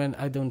 "No, man,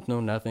 I don't know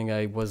nothing.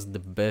 I was the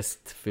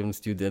best film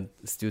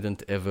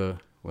student ever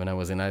when I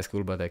was in high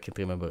school, but I can't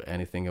remember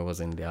anything. I was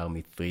in the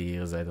army 3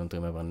 years. I don't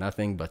remember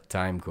nothing but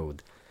time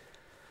code."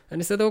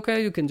 And he said,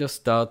 "Okay, you can just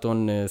start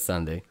on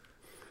Sunday."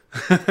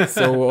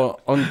 So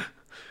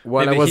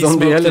while Maybe I was he on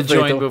the smoked a joint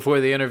elevator, before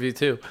the interview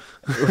too.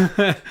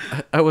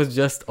 I was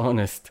just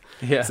honest.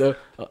 Yeah. So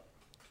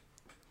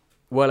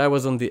while I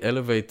was on the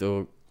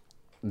elevator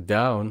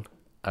down,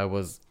 I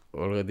was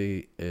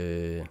already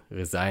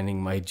resigning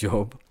my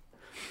job.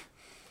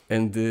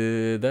 And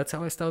that's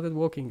how I started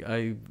working.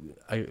 I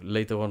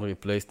later on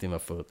replaced him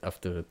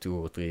after 2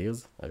 or 3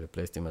 years. I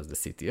replaced him as the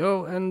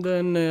CTO, and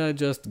then I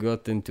just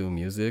got into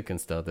music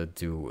and started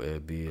to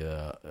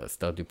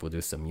start to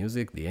produce some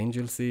music. The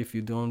Angel Sea, if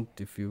you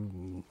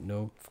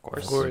know, Of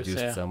course. Of course,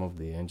 produced yeah. some of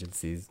the Angel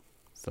Sea's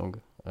song.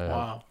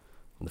 Wow.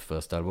 On the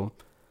first album.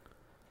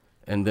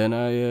 And then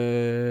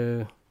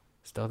I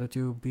started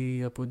to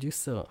be a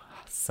producer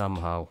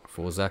somehow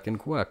for Zach and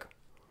Quack.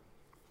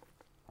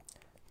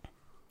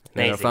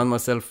 And I Amazing. found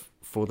myself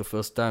for the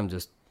first time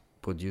just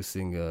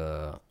producing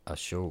a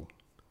show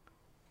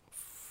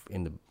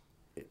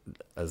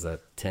as a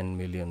 $10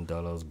 million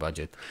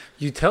budget.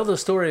 You tell the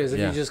story as if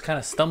Yeah. you just kind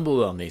of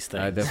stumbled on these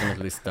things. I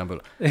definitely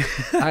stumbled.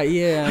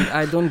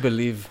 I don't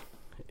believe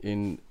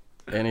in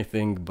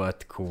anything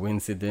but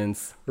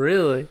coincidence.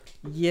 Really?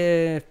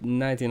 Yeah,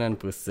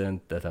 99%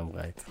 that I'm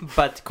right.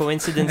 But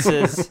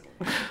coincidences,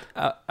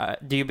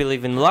 do you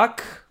believe in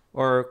luck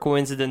or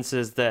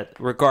coincidences that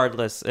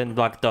regardless and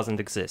luck doesn't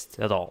exist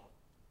at all?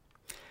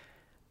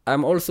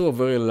 I'm also a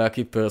very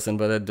lucky person,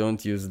 but I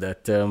don't use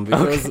that term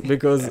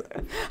because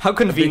How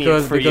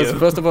convenient for because you.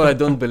 first of all, I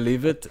don't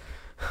believe it.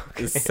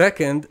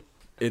 Second,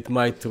 it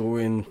might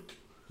ruin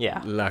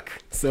Yeah, luck.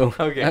 So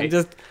Okay.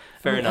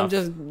 Fair enough.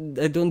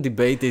 I don't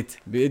debate it.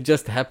 It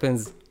just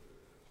happens,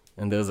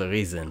 and there's a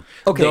reason.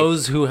 okay.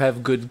 Those who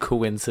have good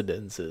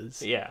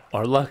coincidences Yeah.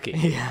 are lucky.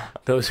 Yeah.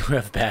 Those who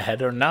have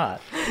bad are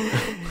not.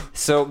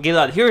 So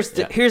Gilad,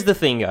 here's the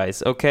thing,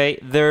 guys. Okay,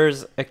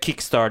 there's a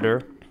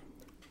Kickstarter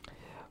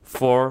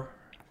for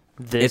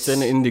this. It's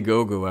an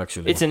Indiegogo,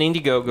 actually. It's an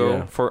Indiegogo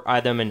Yeah. for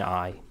Adam and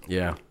I,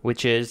 Yeah.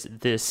 which is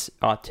this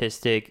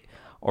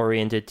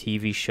autistic-oriented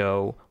TV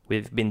show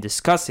we've been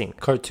discussing.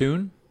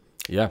 Cartoon?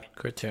 Yeah.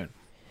 Cartoon.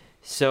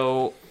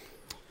 So,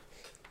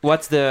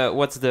 what's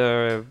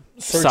the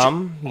sum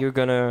you're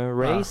gonna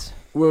raise?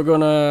 We're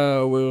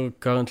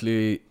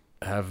currently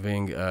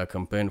having a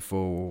campaign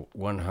for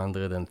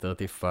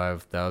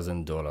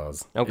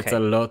 $135,000. Okay. It's a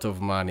lot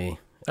of money.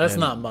 That's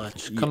And not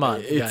much. Come on,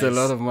 It's a guys.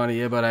 lot of money,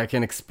 yeah, but I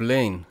can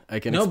explain.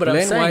 No, but I'm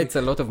why saying- it's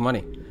a lot of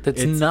money. That's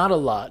It's- not a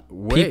lot.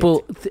 Wait.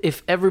 People,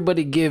 if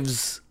everybody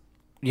gives,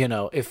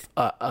 if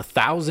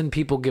 1,000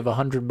 people give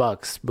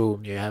 $100,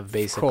 boom, you have Of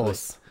basically.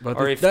 course. But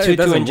Or it- if that- it Tutu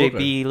doesn't and work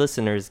JP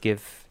listeners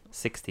give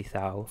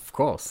 60,000. Of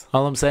course.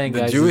 All I'm saying, The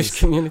guys, Jewish is,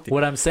 community.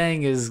 what I'm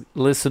saying is,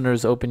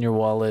 listeners, open your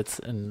wallets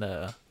and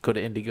go to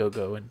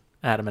Indiegogo and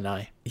Adam and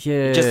I.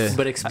 Yeah.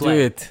 But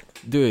explain.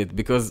 Do it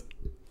because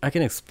I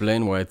can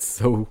explain why it's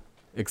so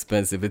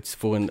expensive. It's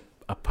for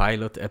a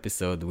pilot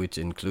episode which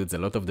includes a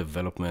lot of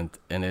development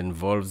and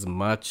involves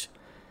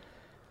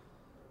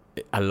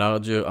a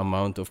larger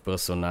amount of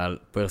personnel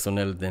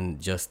than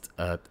just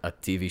a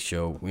TV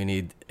show. We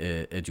need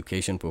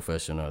education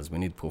professionals. We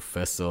need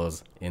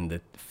professors in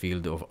the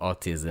field of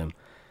autism,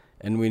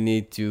 and we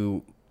need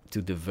to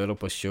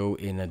develop a show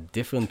in a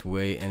different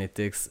way, and it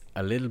takes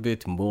a little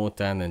bit more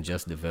time than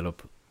just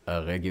develop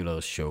a regular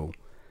show.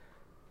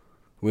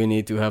 We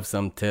need to have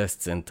some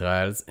tests and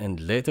trials, and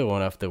later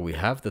on, after we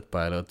have that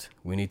pilot,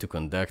 we need to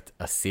conduct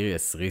a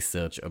serious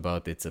research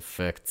about its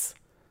effects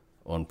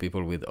on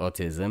people with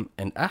autism,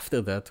 and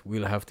after that,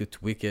 we'll have to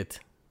tweak it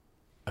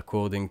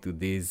according to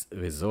these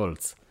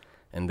results.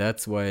 And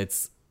that's why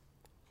it's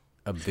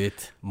a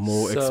bit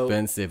more So-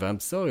 expensive. I'm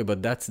sorry,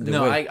 but that's the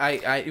No, way.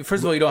 I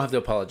first of all, you don't have to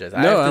apologize.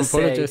 I No, have I to say,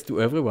 apologize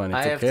to everyone.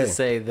 It's I have okay. to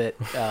say that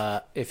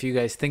if you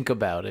guys think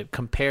about it,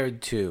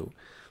 compared to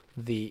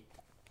the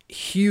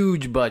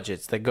huge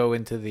budgets that go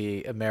into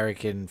the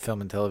American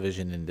film and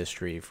television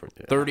industry for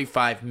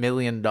 $35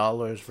 million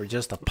for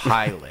just a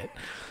pilot,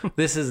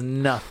 this is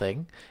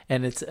nothing,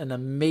 and it's an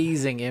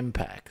amazing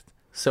impact.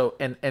 So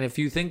and if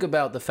you think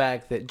about the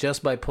fact that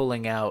just by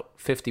pulling out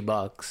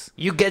 $50,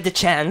 You get the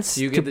chance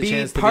you to get the be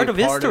chance to part be of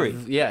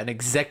history. an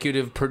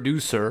executive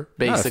producer,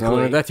 No, it's basically. not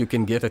only that, you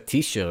can get a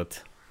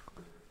T-shirt.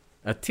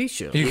 A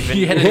T-shirt. You can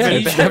get a Yeah,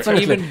 t-shirt,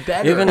 definitely. even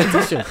better. Even a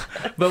T-shirt.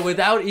 But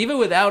without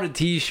a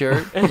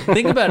t-shirt,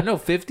 think about it. No,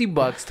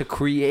 $50 to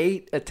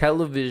create a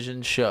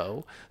television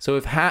show. So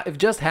if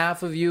just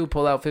half of you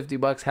pull out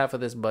 $50, half of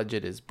this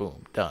budget is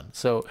boom, done.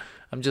 So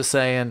I'm just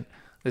saying,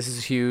 this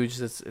is huge.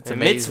 It's a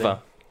amazing.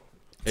 mitzvah.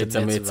 It's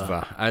a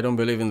mitzvah. I don't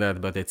believe in that,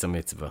 but it's a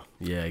mitzvah.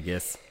 Yeah, I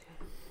guess.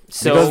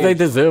 So Because they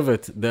deserve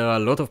it. There are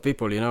a lot of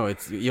people,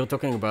 you're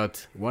talking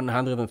about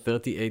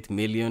 138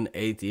 million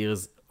 8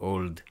 years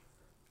old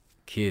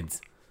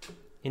kids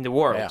in the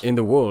world, Yeah. in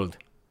the world.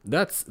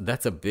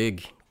 That's a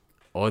big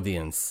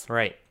audience.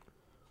 right?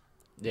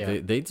 Yeah,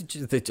 They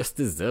just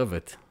deserve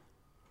it.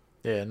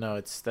 yeah. No,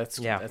 that's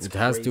Yeah. It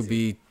has to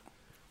crazy.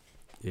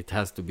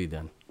 be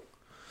done.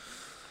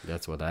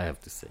 That's what I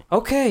have to say.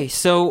 Okay,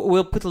 so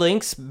we'll put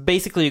links.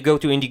 Basically, you go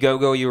to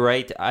Indiegogo, you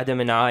write Adam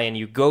and I, and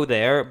you go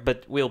there.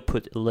 But we'll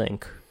put a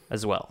link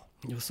as well.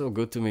 You're so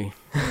good to me.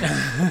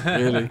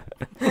 Really.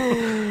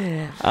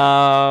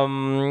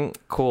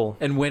 Cool.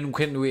 And when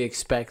can we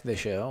expect the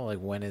show? Like,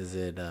 when is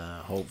it?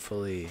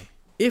 Hopefully,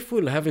 If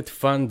we'll have it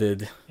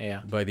funded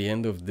yeah. by the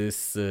end of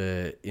this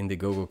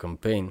Indiegogo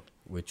campaign,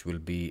 which will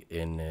be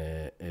in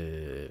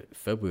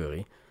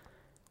February,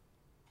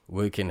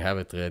 we can have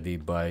it ready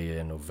by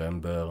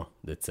November,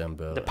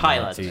 December. The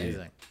pilot.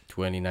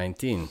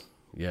 2019.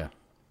 Yeah.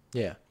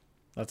 Yeah,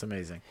 that's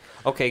amazing.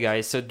 Okay,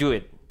 guys. So do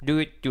it.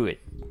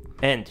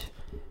 And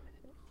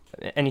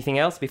anything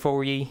else before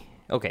we?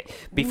 Okay,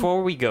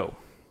 before we go,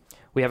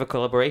 we have a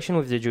collaboration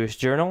with the Jewish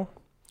Journal.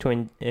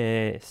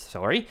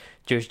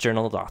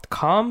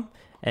 JewishJournal.com,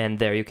 and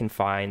there you can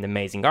find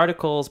amazing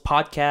articles,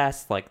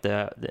 podcasts like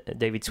the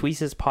David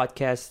Suisse's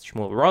podcast,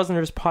 Shmuel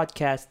Rosner's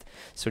podcast.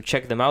 So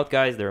check them out,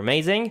 guys. They're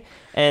amazing.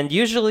 And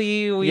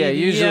usually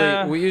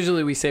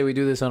we say we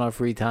do this on our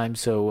free time,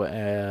 so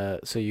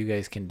you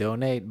guys can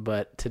donate.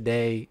 But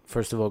today,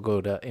 first of all,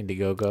 go to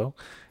Indiegogo,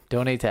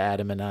 donate to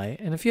Adam and I,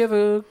 and if you have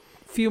a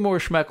few more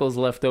schmeckles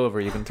left over,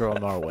 you can throw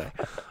them our way.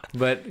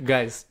 But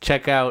guys,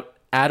 check out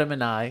Adam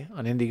and I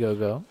on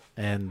Indiegogo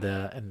and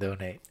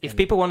donate. if and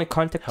people want to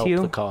contact help you,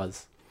 the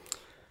cause.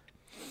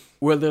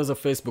 Well, there's a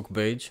Facebook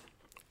page.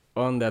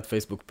 On that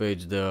Facebook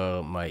page, there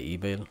are my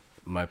email,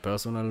 my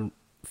personal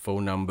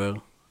phone number,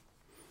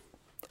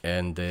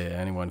 and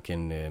anyone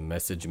can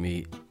message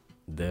me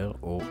there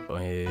or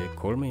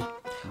call me.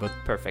 But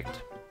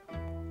perfect.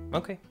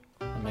 Okay.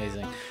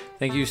 Amazing.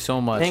 Thank you so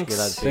much. Thanks.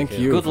 Gilad Thank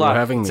Piquet. you Good for luck.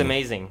 having It's me.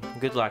 amazing.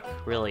 Good luck,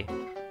 really.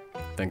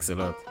 Thanks a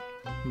lot.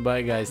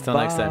 Bye, guys. Till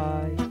next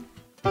time. Bye.